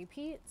like the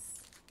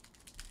repeats.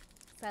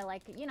 So I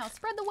like, you know,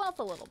 spread the wealth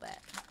a little bit.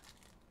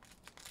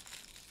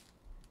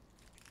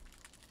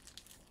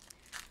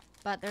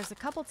 But there's a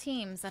couple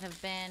teams that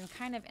have been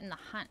kind of in the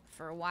hunt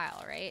for a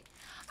while, right?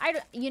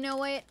 You know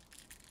what?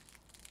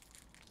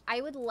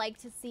 I would like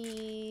to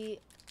see,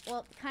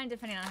 well, kind of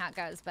depending on how it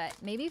goes, but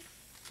maybe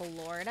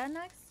Florida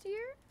next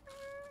year?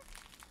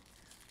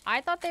 I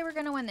thought they were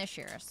going to win this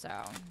year, so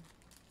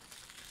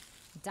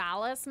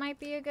Dallas might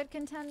be a good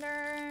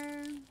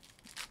contender.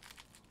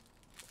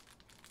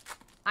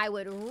 I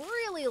would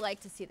really like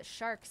to see the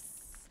Sharks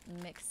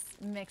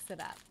mix it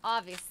up.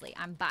 Obviously,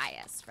 I'm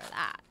biased for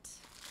that.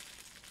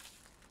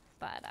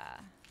 But,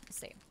 we'll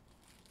see.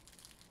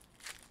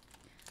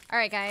 All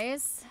right,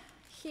 guys.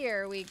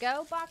 Here we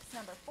go. Box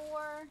number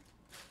 4.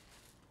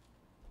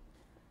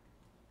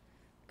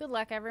 Good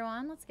luck,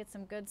 everyone. Let's get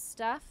some good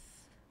stuff.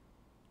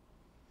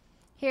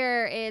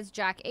 Here is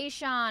Jack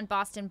Achon,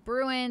 Boston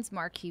Bruins,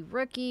 marquee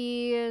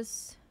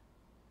rookies.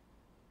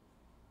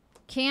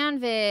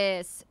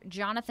 Canvas,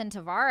 Jonathan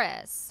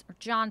Tavares, or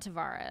John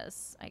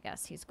Tavares, I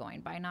guess he's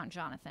going by, not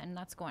Jonathan.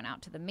 That's going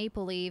out to the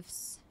Maple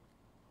Leafs.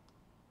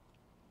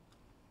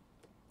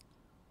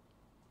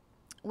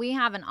 We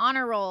have an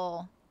honor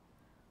roll,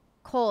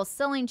 Cole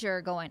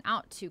Sillinger going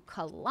out to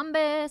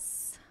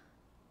Columbus.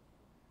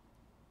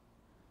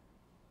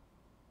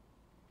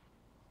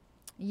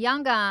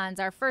 Young Guns,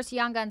 our first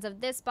Young Guns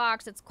of this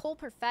box. It's Cole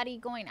Perfetti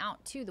going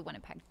out to the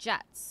Winnipeg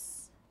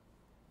Jets.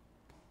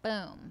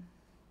 Boom.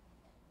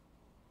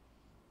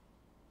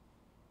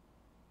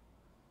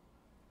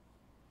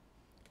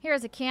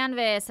 Here's a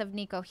canvas of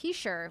Nico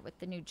Hischier with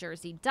the New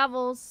Jersey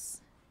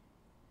Devils.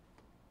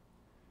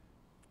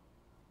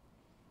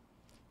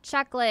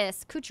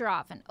 Checklist,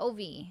 Kucherov and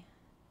Ovi.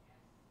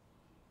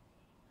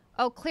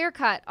 Oh, clear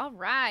cut. All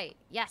right.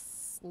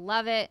 Yes.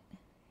 Love it.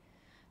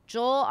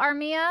 Joel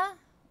Armia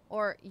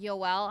or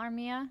Yoel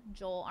Armia.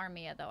 Joel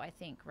Armia, though, I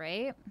think,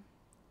 right?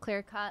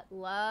 Clear cut.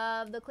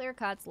 Love the clear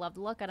cuts. Love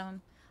the look at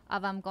them.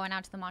 Of them going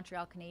out to the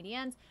Montreal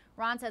Canadiens.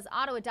 Ron says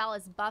Ottawa,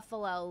 Dallas,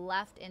 Buffalo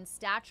left in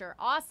stature.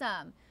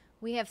 Awesome.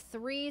 We have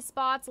 3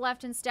 spots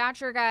left in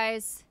stature,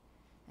 guys.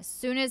 As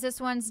soon as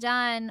this one's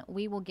done,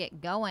 we will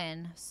get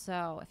going.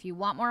 So if you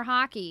want more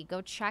hockey,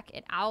 go check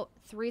it out.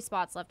 3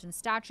 spots left in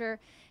stature.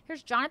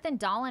 Here's Jonathan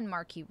Dahlen,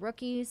 marquee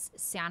rookies,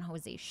 San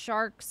Jose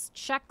Sharks,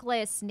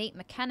 checklist, Nate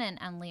McKinnon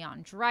and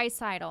Leon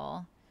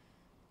Draisaitl.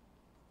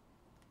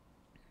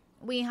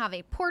 We have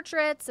a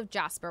portraits of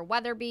Jasper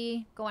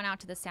Weatherby going out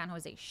to the San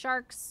Jose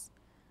Sharks.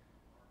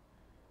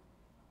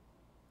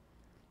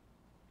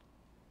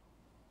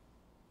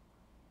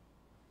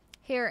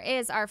 Here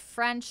is our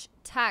French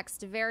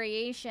text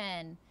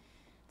variation.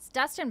 It's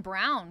Dustin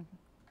Brown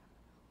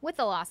with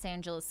the Los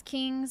Angeles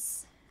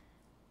Kings.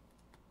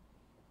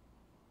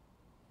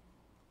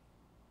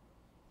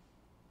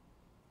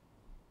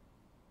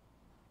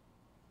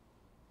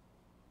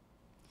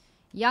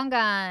 Young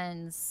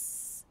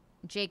Guns,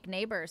 Jake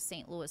Neighbors,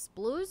 St. Louis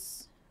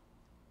Blues.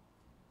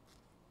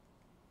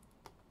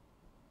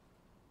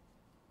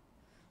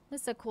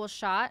 This is a cool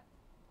shot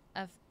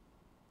of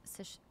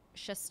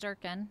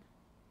Shesterkin.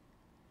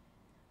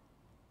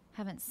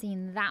 Haven't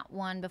seen that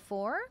one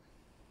before.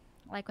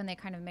 I like when they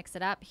kind of mix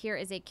it up. Here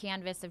is a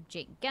canvas of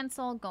Jake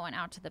Gensel going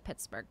out to the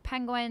Pittsburgh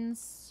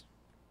Penguins.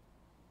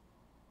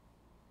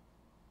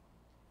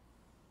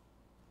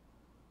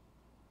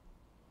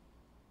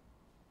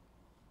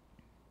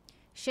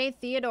 Shea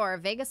Theodore,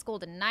 Vegas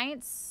Golden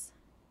Knights.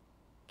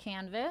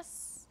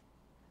 Canvas.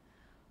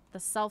 The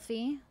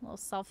selfie, little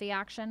selfie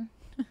action.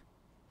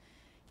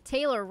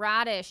 Taylor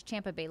Radish,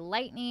 Tampa Bay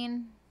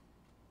Lightning.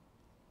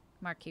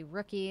 Marquee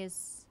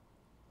rookies.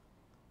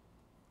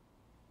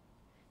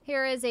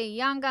 Here is a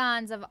Young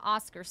Guns of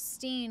Oscar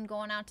Steen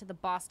going out to the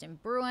Boston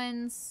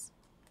Bruins.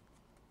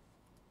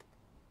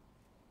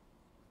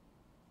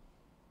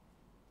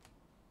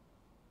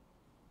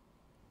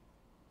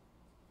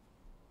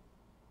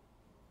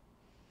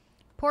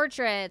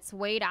 Portraits,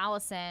 Wade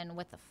Allison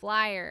with the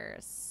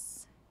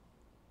Flyers.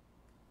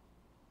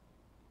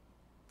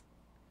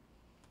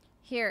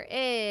 Here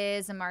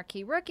is a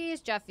marquee rookies,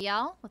 Jeff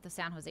Yell with the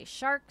San Jose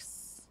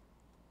Sharks.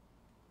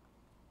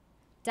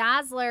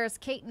 Dazzlers,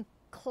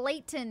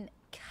 Clayton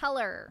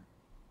Keller,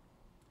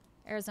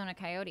 Arizona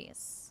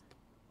Coyotes.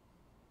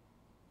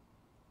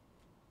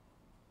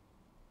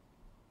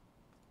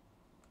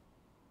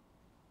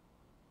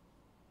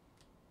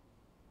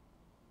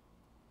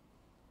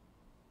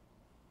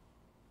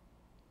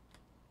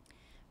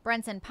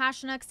 Brenson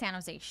Pashnuk, San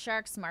Jose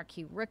Sharks,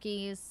 marquee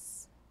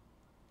rookies.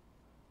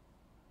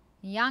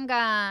 Young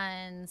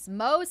Guns,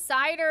 Mo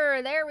Sider,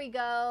 there we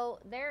go.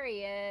 There he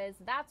is.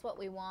 That's what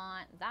we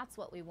want. That's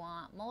what we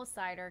want. Mo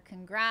Sider,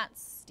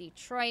 congrats,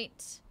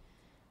 Detroit.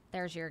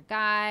 There's your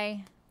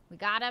guy. We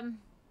got him.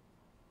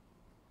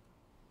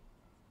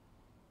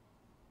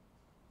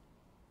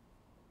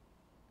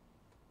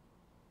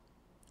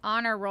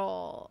 Honor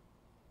roll,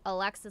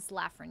 Alexis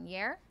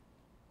Lafreniere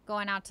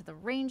going out to the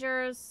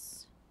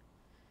Rangers.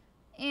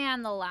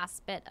 And the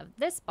last bit of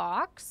this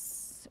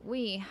box,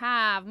 we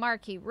have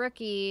marquee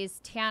rookies,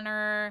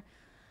 Tanner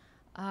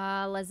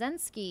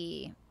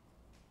Lazinski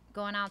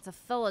going out to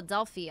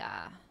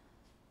Philadelphia.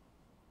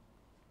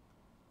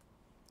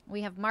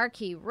 We have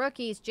marquee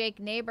rookies, Jake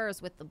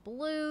Neighbors with the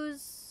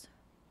Blues.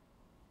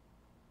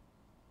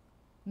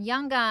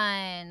 Young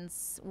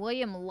Guns,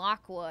 William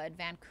Lockwood,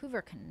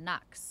 Vancouver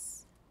Canucks.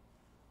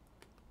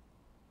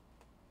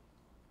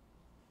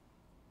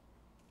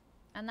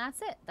 And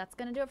that's it. That's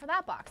going to do it for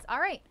that box. All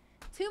right.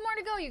 2 more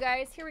to go, you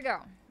guys. Here we go.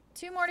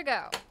 2 more to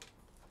go.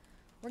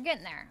 We're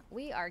getting there.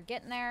 We are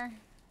getting there.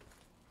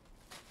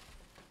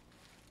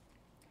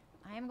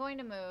 I am going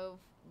to move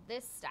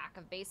this stack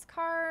of base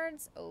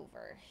cards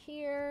over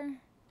here.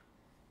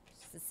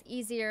 It's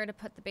easier to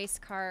put the base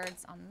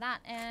cards on that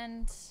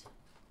end.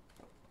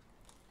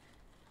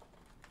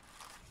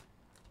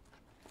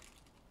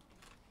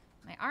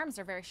 My arms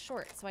are very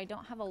short, so I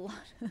don't have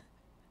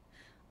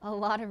a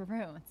lot of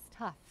room. It's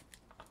tough.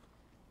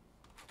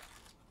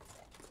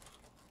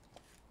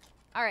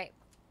 All right,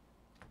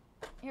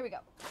 here we go.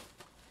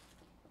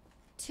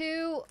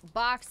 2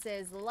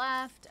 boxes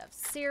left of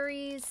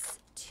Series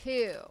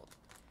 2.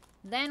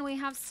 Then we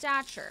have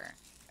Stature.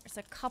 There's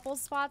a couple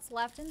spots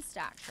left in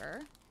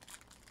Stature.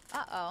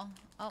 Uh-oh.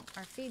 Oh,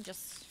 our feed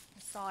just, I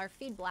saw our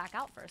feed black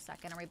out for a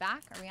second. Are we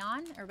back? Are we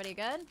on? Everybody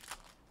good?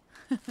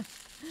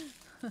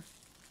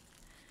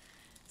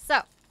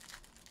 So,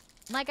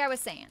 like I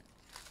was saying,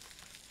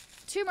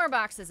 2 more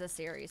boxes of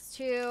Series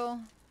 2.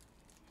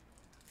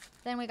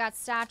 Then we got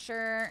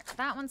Stature.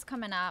 That one's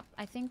coming up.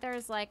 I think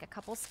there's like a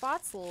couple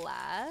spots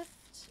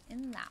left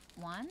in that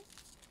one.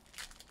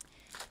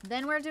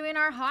 Then we're doing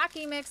our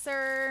hockey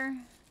mixer.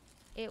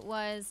 It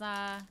was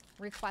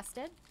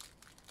requested,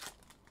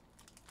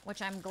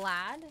 which I'm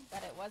glad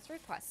that it was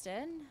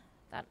requested.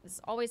 That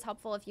is always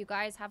helpful. If you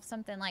guys have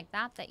something like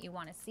that that you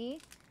want to see,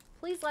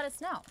 please let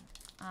us know.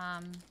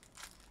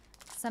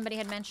 Somebody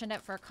had mentioned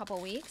it for a couple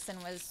weeks and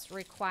was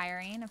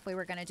requiring if we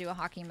were going to do a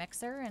hockey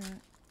mixer, and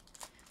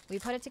we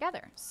put it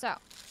together. So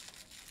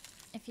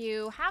if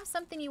you have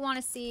something you want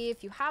to see,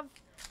 if you have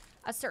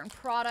a certain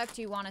product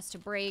you want us to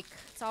break,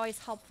 it's always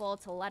helpful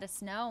to let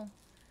us know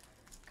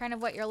kind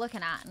of what you're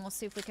looking at, and we'll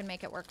see if we can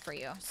make it work for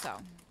you. So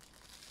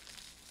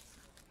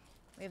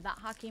We have that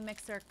hockey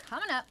mixer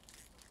coming up.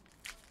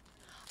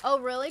 Oh,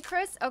 really,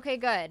 Chris? Okay,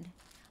 good.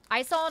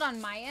 I saw it on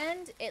my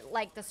end. It,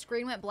 like, the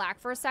screen went black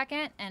for a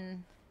second,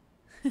 and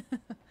I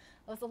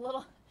was a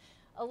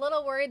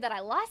little worried that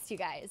I lost you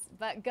guys.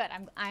 But good,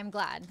 I'm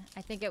glad.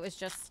 I think it was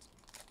just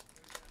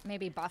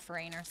maybe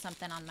buffering or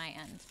something on my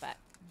end, but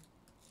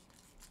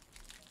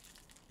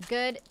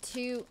good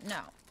to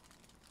know.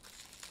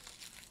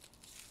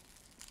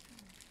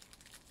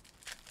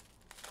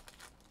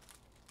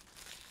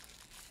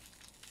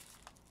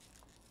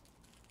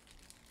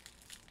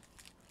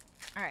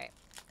 All right,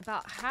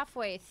 about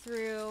halfway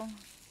through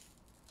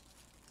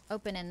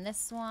opening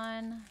this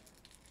one.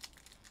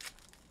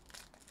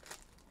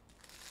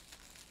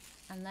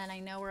 And then I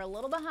know we're a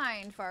little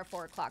behind for our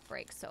 4 o'clock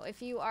break. So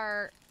if you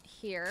are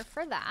here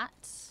for that,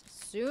 as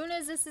soon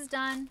as this is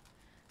done,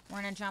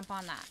 we're going to jump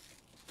on that.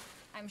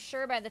 I'm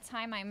sure by the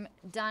time I'm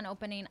done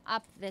opening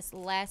up this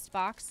last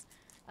box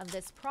of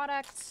this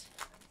product,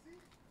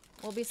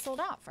 we'll be sold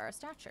out for our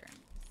stature.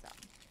 So,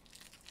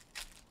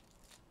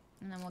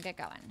 and then we'll get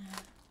going.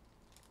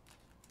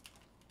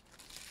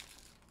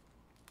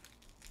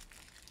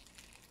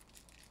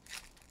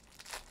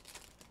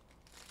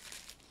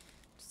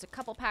 Just a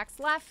couple packs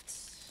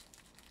left.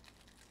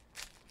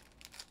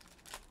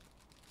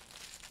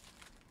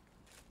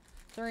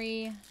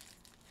 3,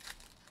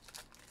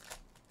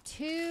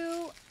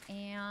 2,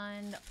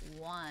 and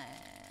 1.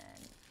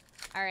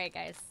 All right,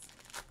 guys.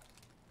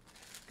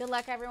 Good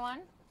luck,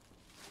 everyone.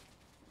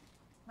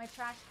 My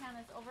trash can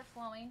is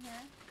overflowing here.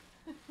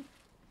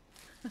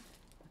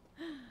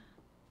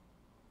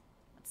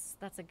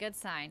 That's a good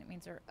sign. It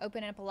means we're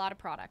opening up a lot of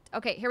product.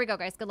 Okay, here we go,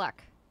 guys. Good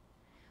luck.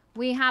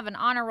 We have an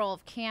honor roll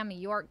of Cam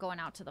York going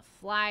out to the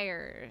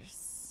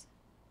Flyers.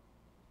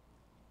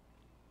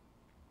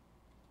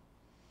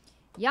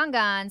 Young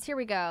Guns, here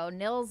we go.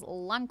 Nils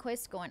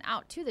Lundqvist going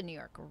out to the New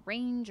York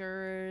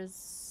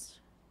Rangers.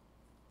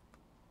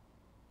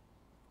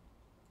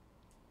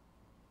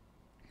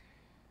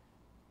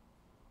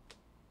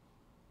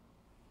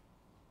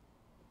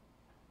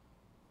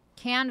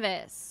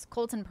 Canvas,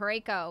 Colton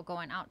Parayko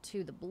going out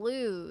to the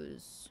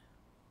Blues.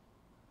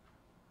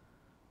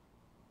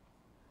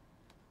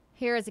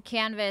 Here is a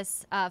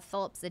canvas of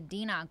Philip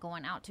Zadina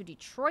going out to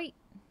Detroit.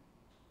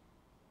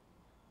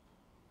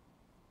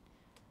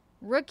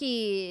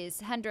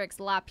 Rookies, Hendrix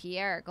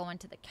LaPierre going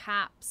to the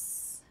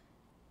Caps.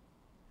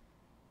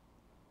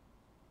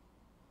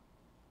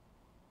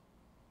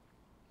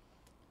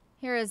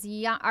 Here is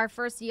our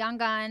first Young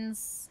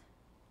Guns,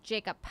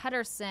 Jacob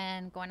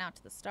Pettersson going out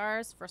to the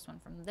Stars. First one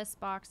from this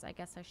box, I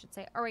guess I should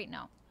say. Oh, wait,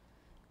 no.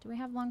 Do we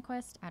have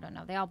Lundqvist? I don't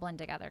know. They all blend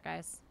together,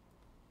 guys.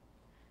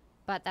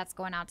 But that's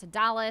going out to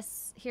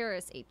Dallas. Here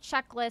is a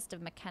checklist of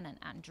McKinnon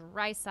and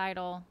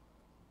Draisaitl.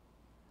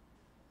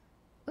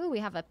 Ooh, we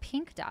have a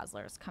pink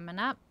Dazzlers coming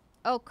up.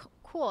 Oh,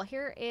 cool.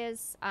 Here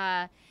is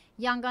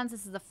Young Guns.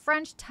 This is the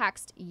French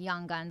text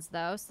Young Guns,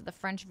 though. So the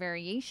French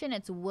variation,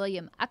 it's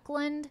William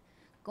Eklund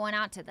going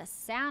out to the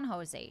San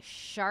Jose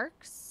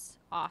Sharks.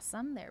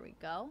 Awesome. There we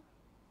go.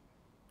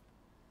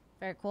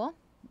 Very cool.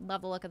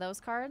 Love the look of those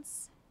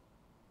cards.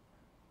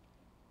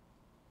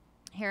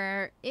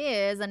 Here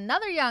is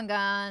another Young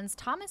Guns.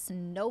 Thomas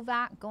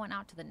Novak going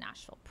out to the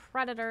Nashville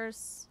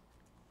Predators.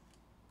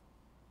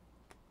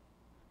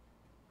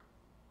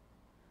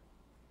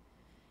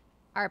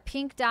 Our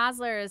pink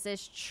Dazzlers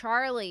is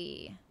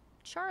Charlie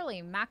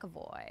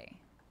McAvoy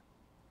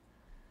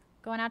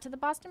going out to the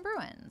Boston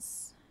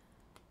Bruins.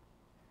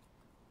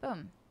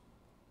 Boom.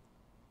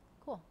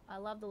 Cool. I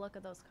love the look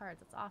of those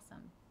cards. It's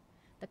awesome.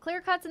 The clear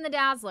cuts and the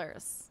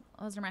Dazzlers.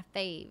 Those are my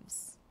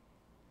faves.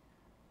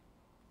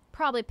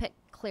 Probably pick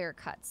clear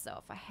cuts, though,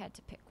 if I had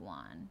to pick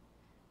one.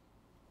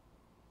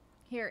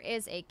 Here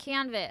is a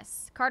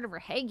canvas. Carter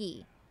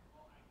Verhaeghe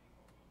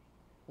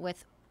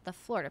with the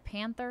Florida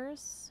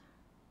Panthers.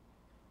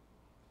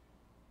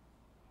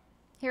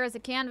 Here is a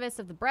canvas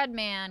of the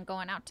Breadman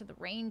going out to the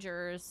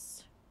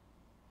Rangers.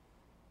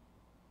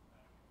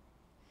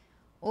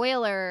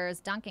 Oilers,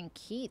 Duncan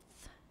Keith.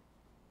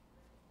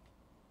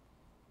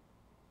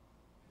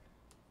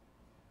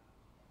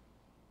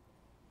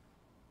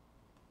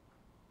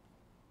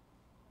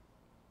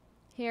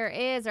 Here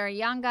is our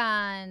Young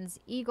Guns,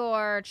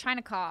 Igor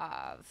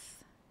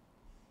Chinakhov.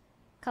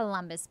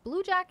 Columbus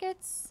Blue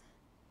Jackets.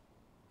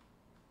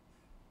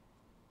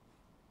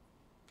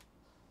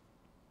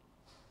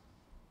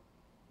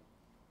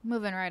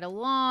 Moving right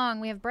along,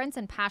 we have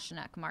Brenton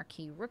Pasichnuk,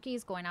 marquee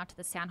rookies, going out to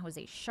the San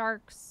Jose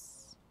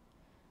Sharks.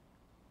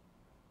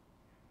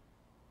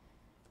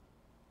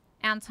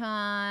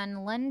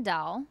 Anton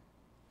Lindell,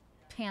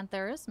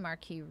 Panthers,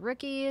 marquee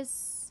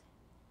rookies.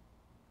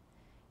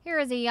 Here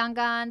is a Young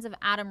Guns of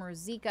Adam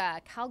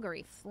Ruzicka,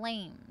 Calgary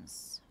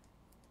Flames.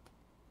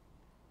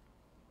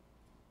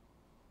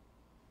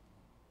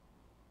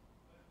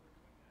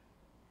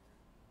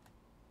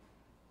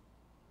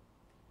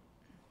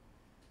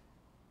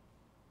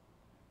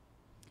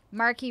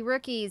 Marquee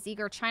rookies,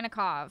 Igor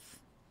Chinakhov,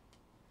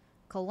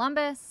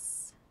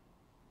 Columbus.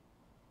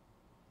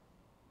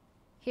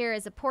 Here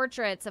is a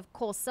portrait of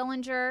Cole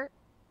Sillinger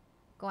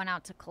Going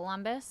out to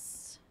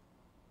Columbus.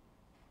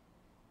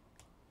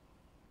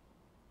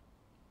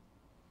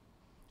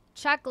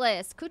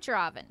 Checklist,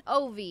 Kucherov and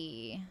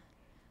Ovi.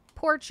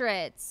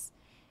 Portraits,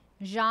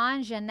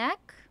 Jean Genet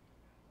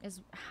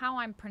is how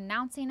I'm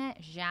pronouncing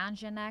it. Jean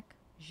Genet.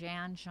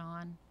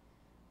 Jean.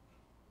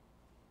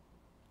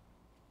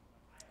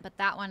 But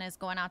that one is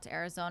going out to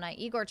Arizona.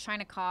 Igor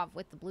Chinakhov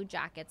with the Blue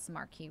Jackets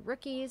marquee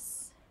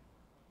rookies.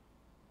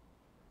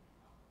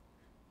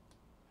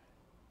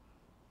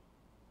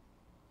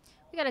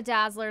 We got a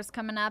Dazzlers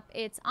coming up.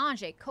 It's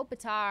Anze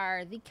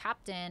Kopitar, the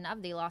captain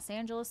of the Los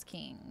Angeles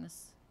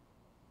Kings.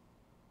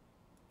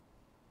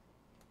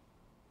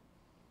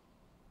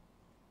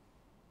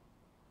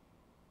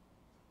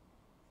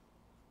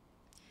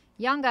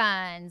 Young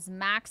Guns,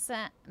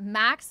 Maxwell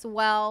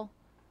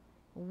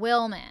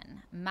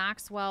Willman.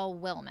 Maxwell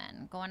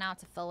Willman. Going out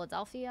to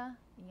Philadelphia.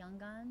 Young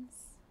Guns.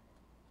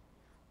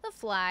 The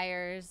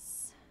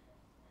Flyers.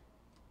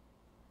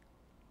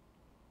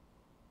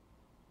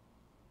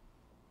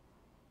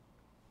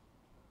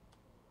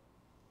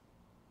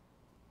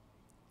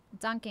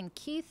 Duncan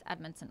Keith,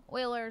 Edmonton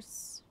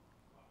Oilers.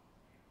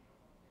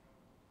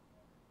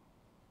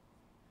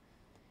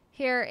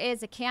 Here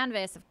is a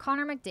canvas of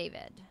Connor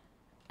McDavid.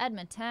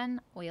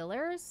 Edmonton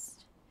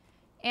Oilers.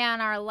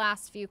 And our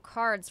last few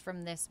cards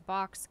from this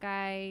box,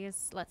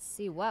 guys. Let's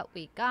see what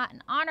we got.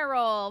 An honor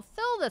roll.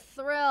 Phil the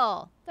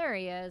Thrill. There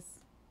he is.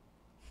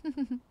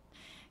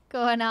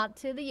 Going out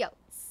to the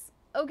Yotes.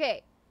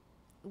 Okay.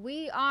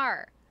 We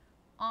are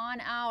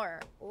on our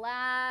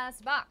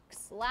last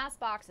box. Last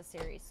box of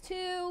Series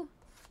 2.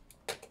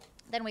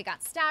 Then we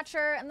got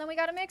Stature. And then we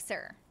got a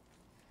mixer.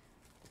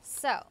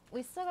 So,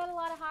 we still got a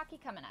lot of hockey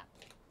coming up.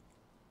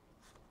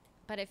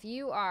 But if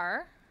you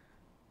are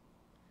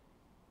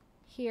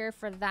here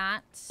for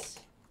that,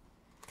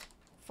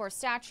 for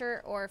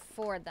Stature or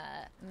for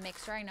the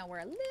mixer, I know we're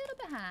a little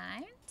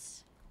behind.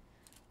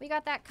 We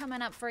got that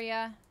coming up for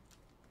you.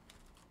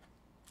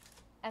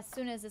 As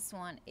soon as this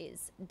one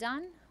is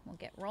done, we'll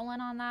get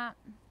rolling on that.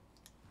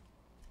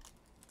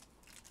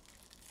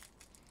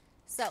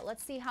 So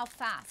let's see how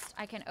fast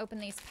I can open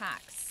these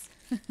packs.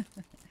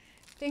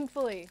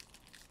 Thankfully,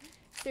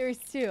 Series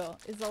 2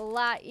 is a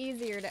lot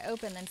easier to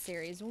open than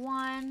Series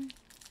 1.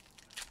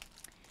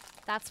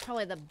 That's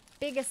probably the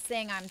biggest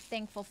thing I'm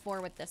thankful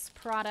for with this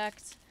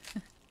product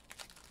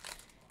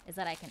is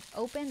that I can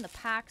open the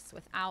packs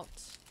without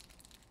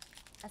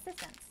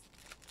assistance.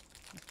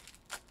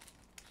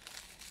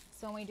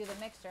 So when we do the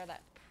mixer,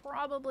 that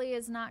probably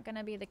is not going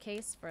to be the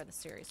case for the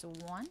Series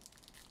 1.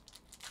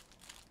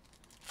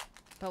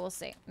 But we'll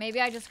see.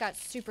 Maybe I just got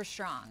super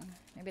strong.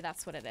 Maybe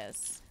that's what it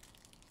is.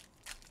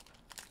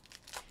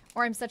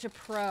 Or I'm such a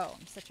pro.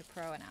 I'm such a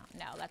pro now.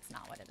 No, that's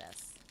not what it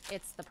is.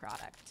 It's the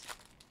product.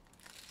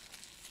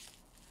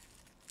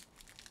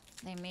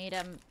 They made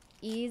them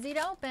easy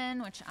to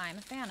open, which I'm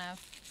a fan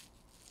of.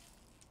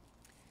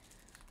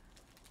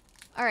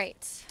 All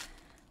right.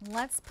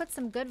 Let's put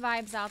some good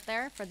vibes out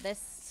there for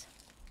this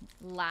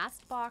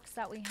last box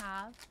that we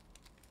have.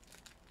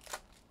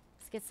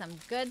 Let's get some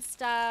good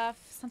stuff,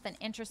 something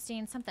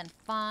interesting, something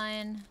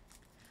fun.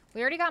 We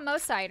already got Mo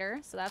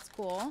Sider, so that's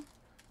cool.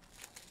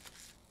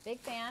 Big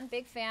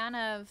fan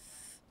of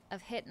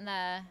hitting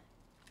the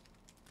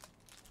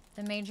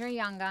major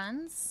Young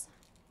Guns.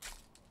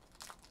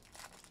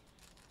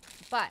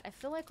 But I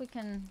feel like we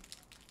can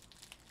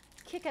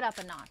kick it up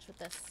a notch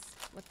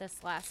with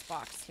this last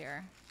box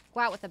here.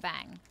 Go out with a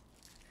bang.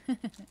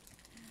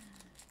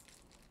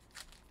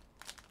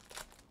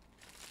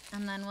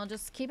 And then we'll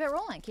just keep it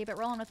rolling. Keep it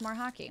rolling with more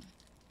hockey.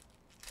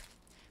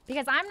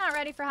 Because I'm not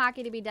ready for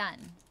hockey to be done.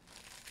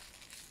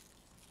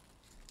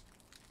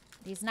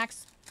 These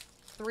next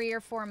 3 or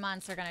 4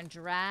 months are going to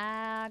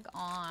drag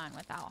on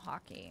without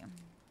hockey.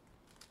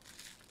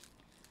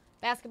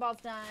 Basketball's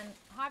done.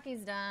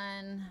 Hockey's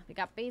done. We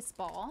got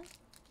baseball.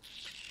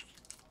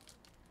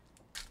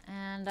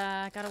 And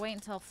got to wait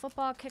until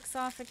football kicks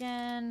off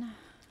again.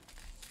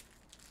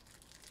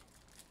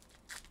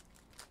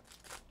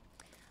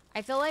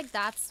 I feel like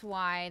that's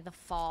why the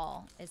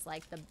fall is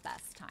like the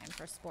best time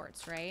for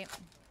sports, right?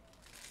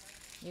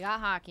 You got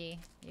hockey.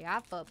 You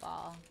got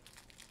football.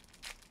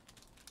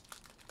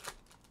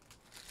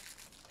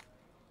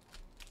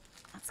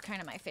 That's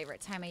kind of my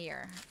favorite time of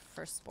year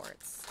for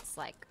sports. It's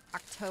like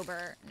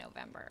October,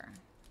 November.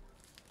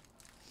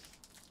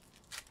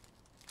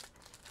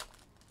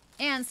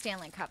 And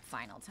Stanley Cup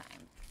final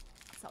time.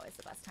 It's always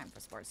the best time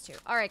for sports too.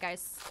 All right,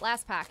 guys.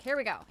 Last pack. Here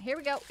we go. Here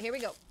we go. Here we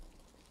go.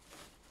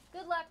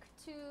 Good luck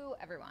to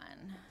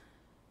everyone.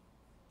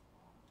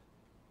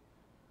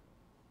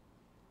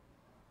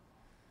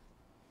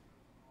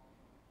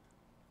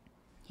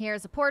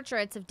 Here's a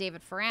portrait of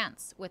David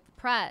Ferrance with the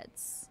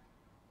Preds.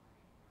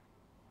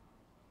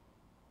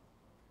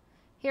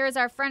 Here's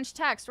our French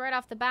text right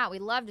off the bat. We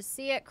love to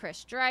see it.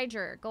 Chris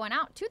Dreiger going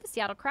out to the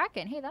Seattle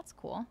Kraken. Hey, that's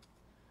cool.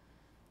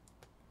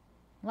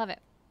 Love it.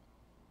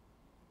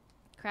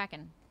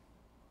 Kraken.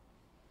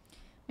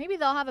 Maybe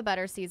they'll have a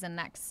better season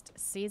next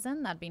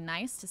season. That'd be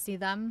nice to see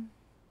them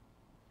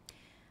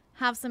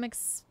have some,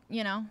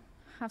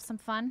 have some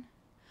fun.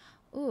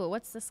 Ooh,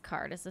 what's this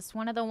card? Is this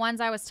one of the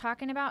ones I was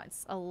talking about?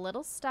 It's a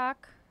little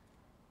stuck.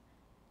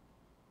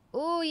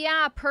 Ooh,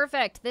 yeah,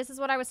 perfect. This is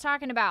what I was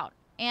talking about.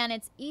 And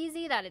it's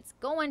easy that it's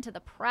going to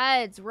the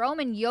Preds.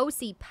 Roman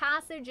Josi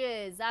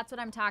passages. That's what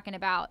I'm talking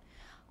about.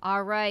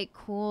 All right,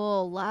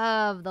 cool.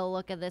 Love the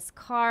look of this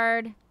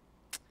card.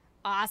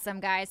 Awesome,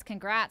 guys.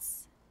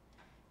 Congrats.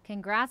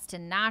 Congrats to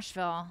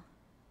Nashville.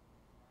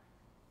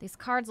 These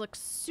cards look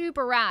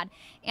super rad.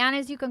 And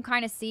as you can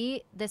kind of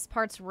see, this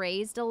part's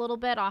raised a little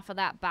bit off of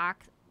that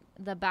back,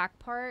 the back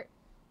part.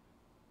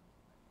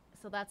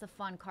 So that's a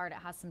fun card. It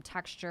has some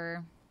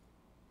texture.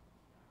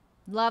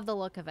 Love the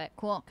look of it.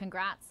 Cool.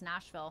 Congrats,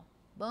 Nashville.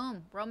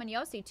 Boom. Roman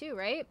Josi too,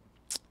 right?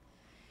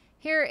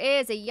 Here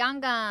is a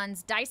Young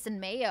Guns Dyson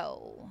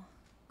Mayo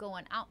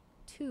going out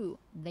to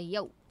the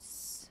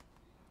Yotes.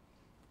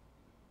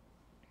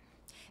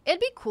 It'd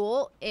be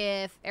cool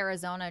if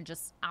Arizona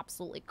just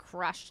absolutely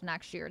crushed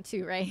next year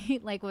too,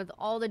 right? Like with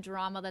all the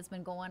drama that's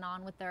been going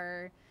on with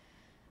their,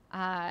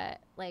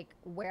 like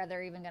where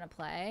they're even going to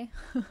play.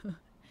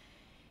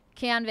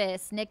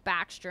 Canvas, Nick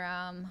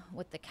Backstrom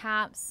with the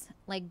Caps,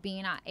 like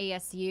being at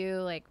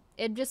ASU, like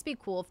it'd just be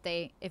cool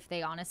if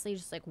they honestly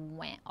just like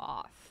went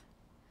off.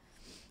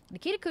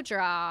 Nikita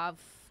Kucherov,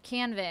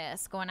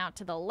 Canvas, going out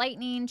to the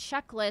Lightning.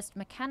 Checklist,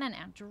 McKinnon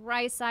and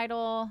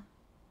Draisaitl.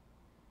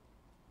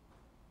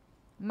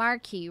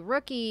 Marquee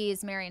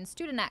Rookies, Marian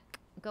Studenek,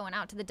 going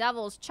out to the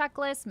Devils.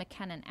 Checklist,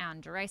 McKinnon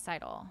and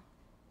Draisaitl.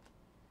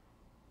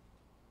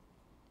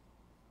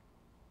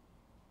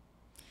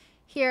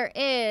 Here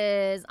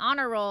is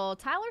Honor Roll,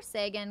 Tyler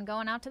Seguin,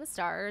 going out to the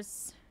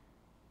Stars.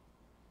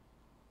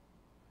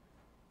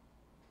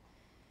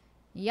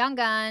 Young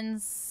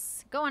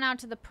Guns, going out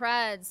to the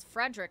Preds.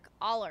 Frederick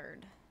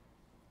Allard.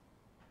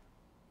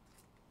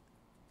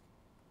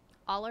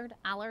 Allard.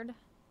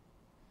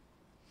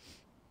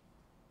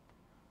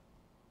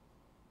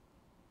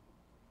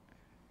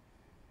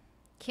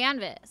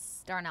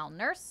 Canvas, Darnell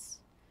Nurse.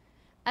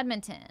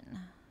 Edmonton.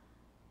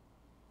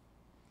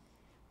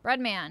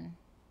 Breadman,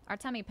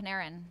 Artemi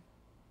Panarin.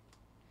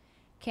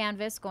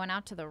 Canvas going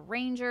out to the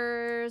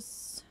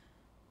Rangers.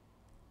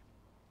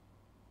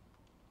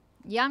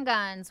 Young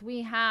Guns,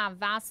 we have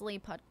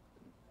Vasily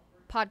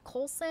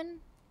Podkolzin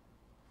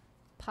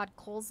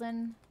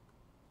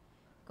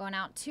going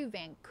out to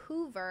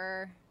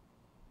Vancouver.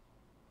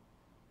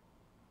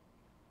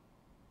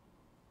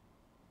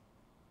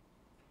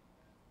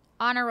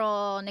 Honor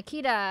Roll,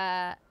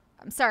 Mika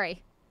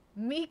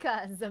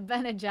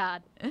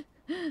Zibanejad.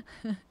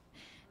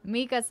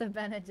 Mika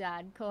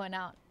Zibanejad going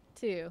out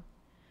to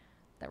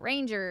the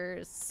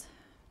Rangers.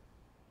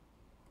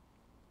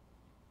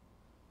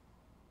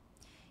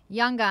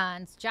 Young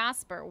Guns,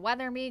 Jasper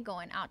Weatherby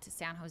going out to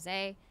San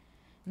Jose.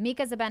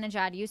 Mika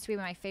Zibanejad used to be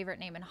my favorite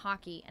name in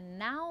hockey, and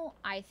now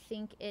I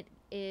think it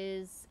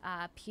is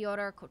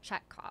Pyotr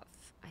Kochetkov,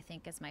 I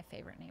think is my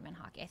favorite name in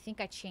hockey. I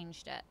think I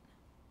changed it.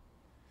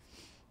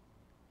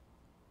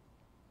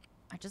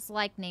 I just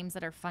like names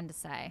that are fun to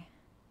say.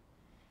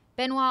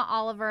 Benoit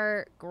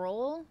Oliver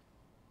Grohl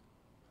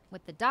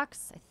with the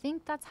Ducks. I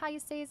think that's how you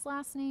say his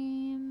last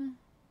name.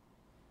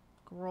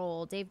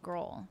 Grohl, Dave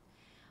Grohl.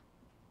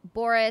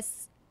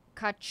 Boris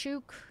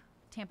Kachuk,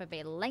 Tampa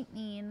Bay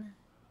Lightning.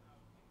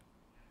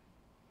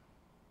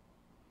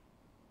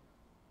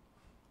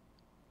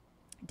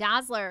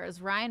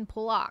 Dazzlers, Ryan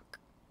Pulock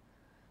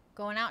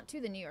going out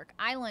to the New York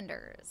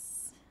Islanders.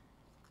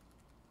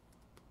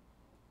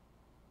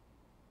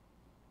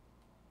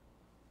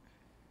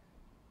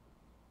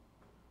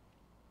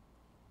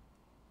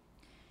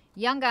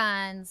 Young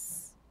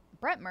Guns,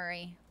 Brett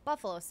Murray,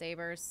 Buffalo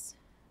Sabres.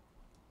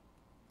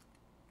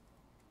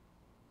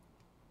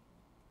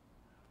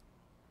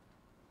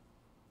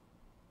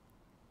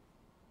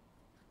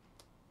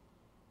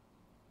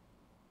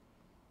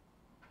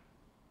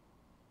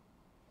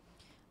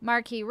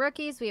 Marquee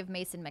Rookies, we have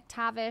Mason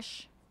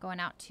McTavish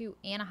going out to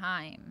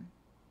Anaheim.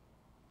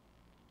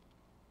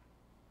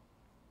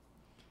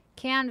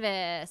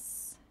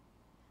 Canvas,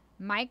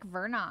 Mike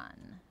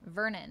Vernon.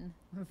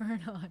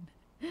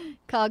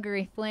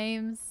 Calgary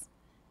Flames.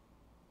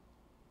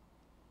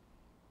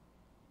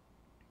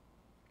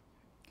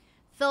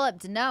 Philip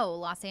Deneau,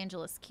 Los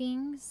Angeles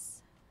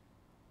Kings.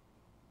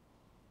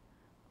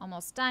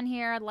 Almost done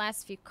here.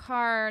 Last few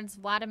cards.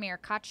 Vladimir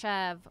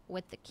Kachev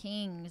with the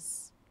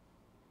Kings.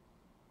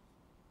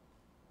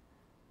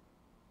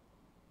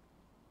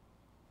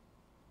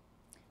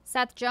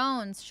 Seth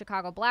Jones,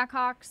 Chicago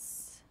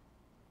Blackhawks.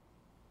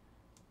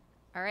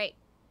 All right.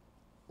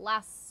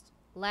 Last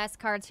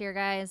cards here,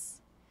 guys.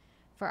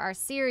 For our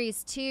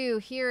Series 2,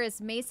 here is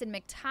Mason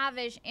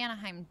McTavish,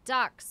 Anaheim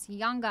Ducks,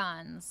 Young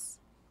Guns.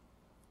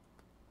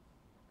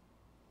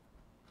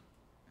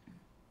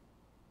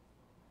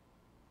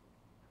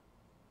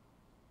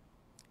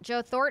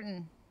 Joe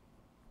Thornton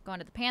going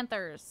to the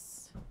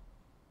Panthers.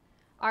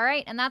 All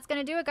right, and that's going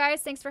to do it,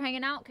 guys. Thanks for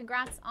hanging out.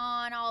 Congrats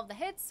on all of the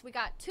hits. We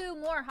got 2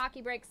 more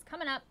hockey breaks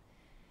coming up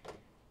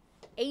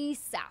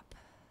ASAP.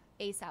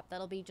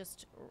 That'll be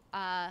just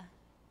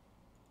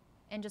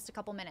in just a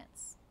couple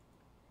minutes.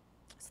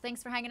 So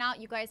thanks for hanging out.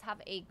 You guys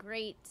have a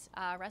great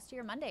rest of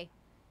your Monday.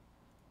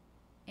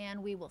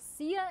 And we will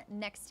see you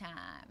next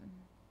time.